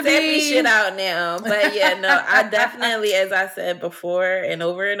trying not to be shit out now, but yeah, no, I definitely, as I said before and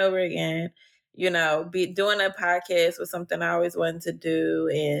over again, be doing a podcast was something I always wanted to do,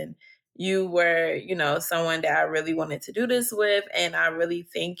 and you were, someone that I really wanted to do this with, and I really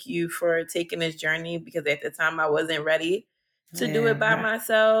thank you for taking this journey, because at the time I wasn't ready to do it by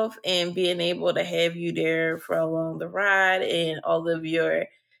myself, and being able to have you there for along the ride, and all of your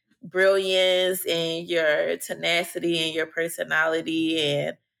brilliance and your tenacity and your personality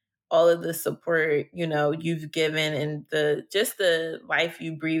and all of the support, you've given, and the life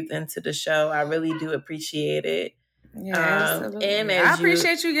you breathed into the show. I really do appreciate it. Yeah, absolutely. And I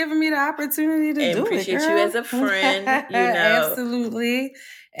appreciate you giving me the opportunity to do it. Appreciate you as a friend. Absolutely.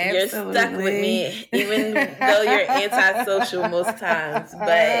 You're stuck with me, even though you're antisocial most times.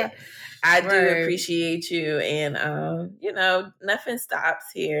 But I do appreciate you, and nothing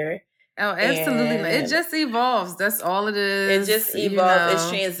stops here. Oh, absolutely. It just evolves. That's all it is. It just evolves. It's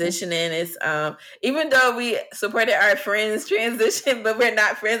transitioning. It's even though we supported our friends' transition, but we're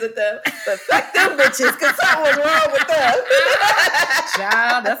not friends with them. But fuck them bitches, because something was wrong with them.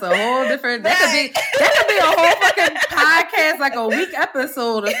 Child, that's a whole different. That could be a whole fucking podcast, like a week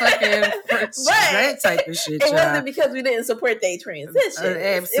episode of fucking that type of shit. It wasn't because we didn't support their transition.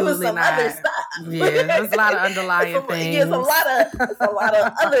 Absolutely it was some not. Other stuff. Yeah, there was a lot of underlying things. There's a lot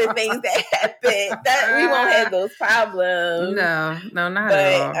of other things that happened that we won't have those problems. No, not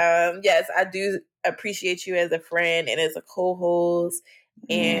at all. But yes, I do appreciate you as a friend and as a co-host.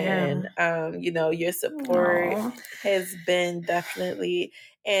 And your support has been definitely,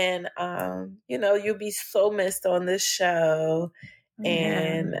 and you'll be so missed on this show.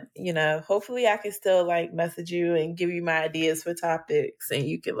 And hopefully I can still message you and give you my ideas for topics, and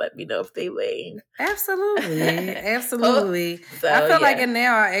you can let me know if they lame. Absolutely. So, I feel like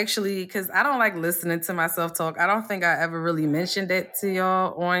now I actually, because I don't like listening to myself talk. I don't think I ever really mentioned it to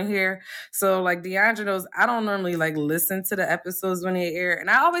y'all on here. So DeAndre knows I don't normally listen to the episodes when they air, and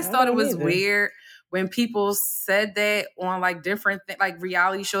I always thought it was weird when people said that on different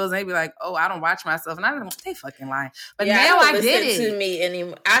reality shows, and they be like, "Oh, I don't watch myself," and I don't. They fucking lying. But now I get it. To me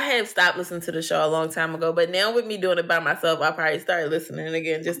anymore. I have stopped listening to the show a long time ago, but now with me doing it by myself, I'll probably start listening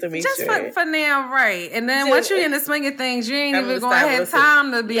again just to make sure. Just for now, right? And then once you're in the swing of things, you ain't even gonna have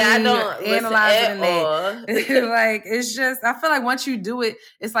time to be analyzing that. It's just, I feel like once you do it,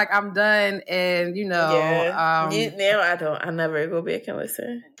 it's like I'm done, and now I don't. I never go back and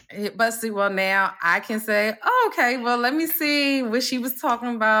listen. But see, now I can say, okay, well, let me see what she was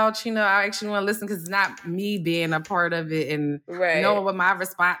talking about. I actually want to listen, because it's not me being a part of it and knowing what my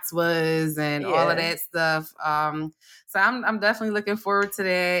response was and all of that stuff. So I'm definitely looking forward to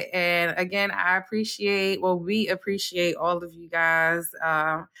that. And again, we appreciate all of you guys,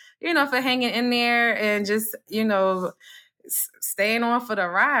 for hanging in there and just, staying on for the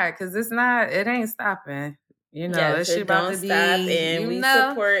ride, because it ain't stopping. Yes, it don't stop, and we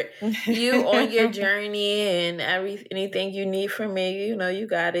support you on your journey, and anything you need from me, you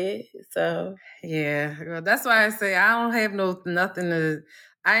got it. So yeah, well, that's why I say I don't have nothing to.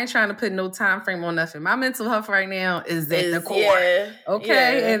 I ain't trying to put no time frame on nothing. My mental health right now is at the core. Yeah,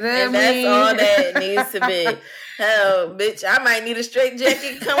 okay, and that's all that needs to be. Hell, bitch, I might need a straight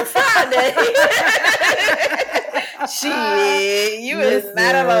jacket come Friday. Shit, you is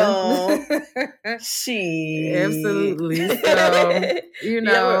not alone. Shit, absolutely. So you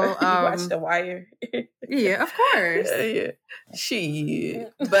watch The Wire. Yeah, of course. Yeah.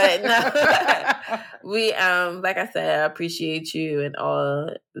 Shit, but no, we like I said, I appreciate you and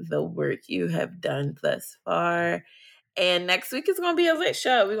all the work you have done thus far. And next week is going to be a lit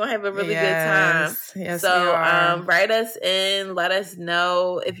show. We're going to have a really good time. Yes, so write us in. Let us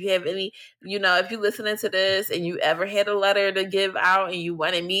know if you have any, if you're listening to this and you ever had a letter to give out and you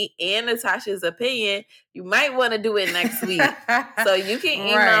want to meet and Natasha's opinion, you might want to do it next week. So you can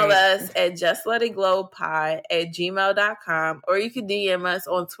email us at justletitglowpod@gmail.com, or you can DM us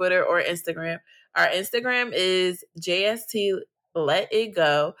on Twitter or Instagram. Our Instagram is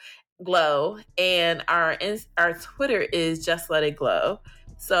JSTLetItGo. Glow, and our Twitter is Just Let It Glow.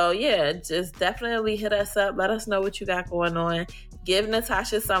 So yeah, just definitely hit us up. Let us know what you got going on. Give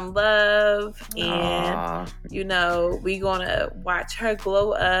Natasha some love, and we gonna watch her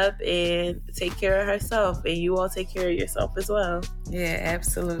glow up and take care of herself, and you all take care of yourself as well. Yeah,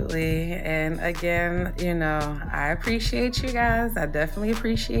 absolutely. And again, you know, I appreciate you guys. I definitely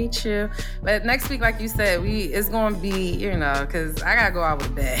appreciate you. But next week, like you said, it's going to be, you know, because I got to go out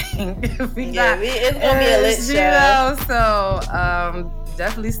with a bang. It's going to be a lit show. You know, so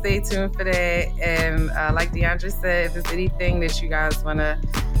definitely stay tuned for that. And like DeAndre said, if there's anything that you guys want to,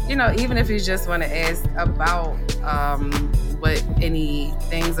 you know, even if you just want to ask about what any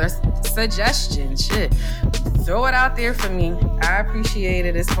things or suggestions, shit, throw it out there for me. I appreciate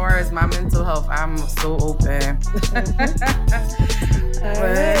it. As far as my mental health, I'm so open. All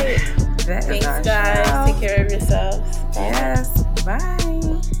right.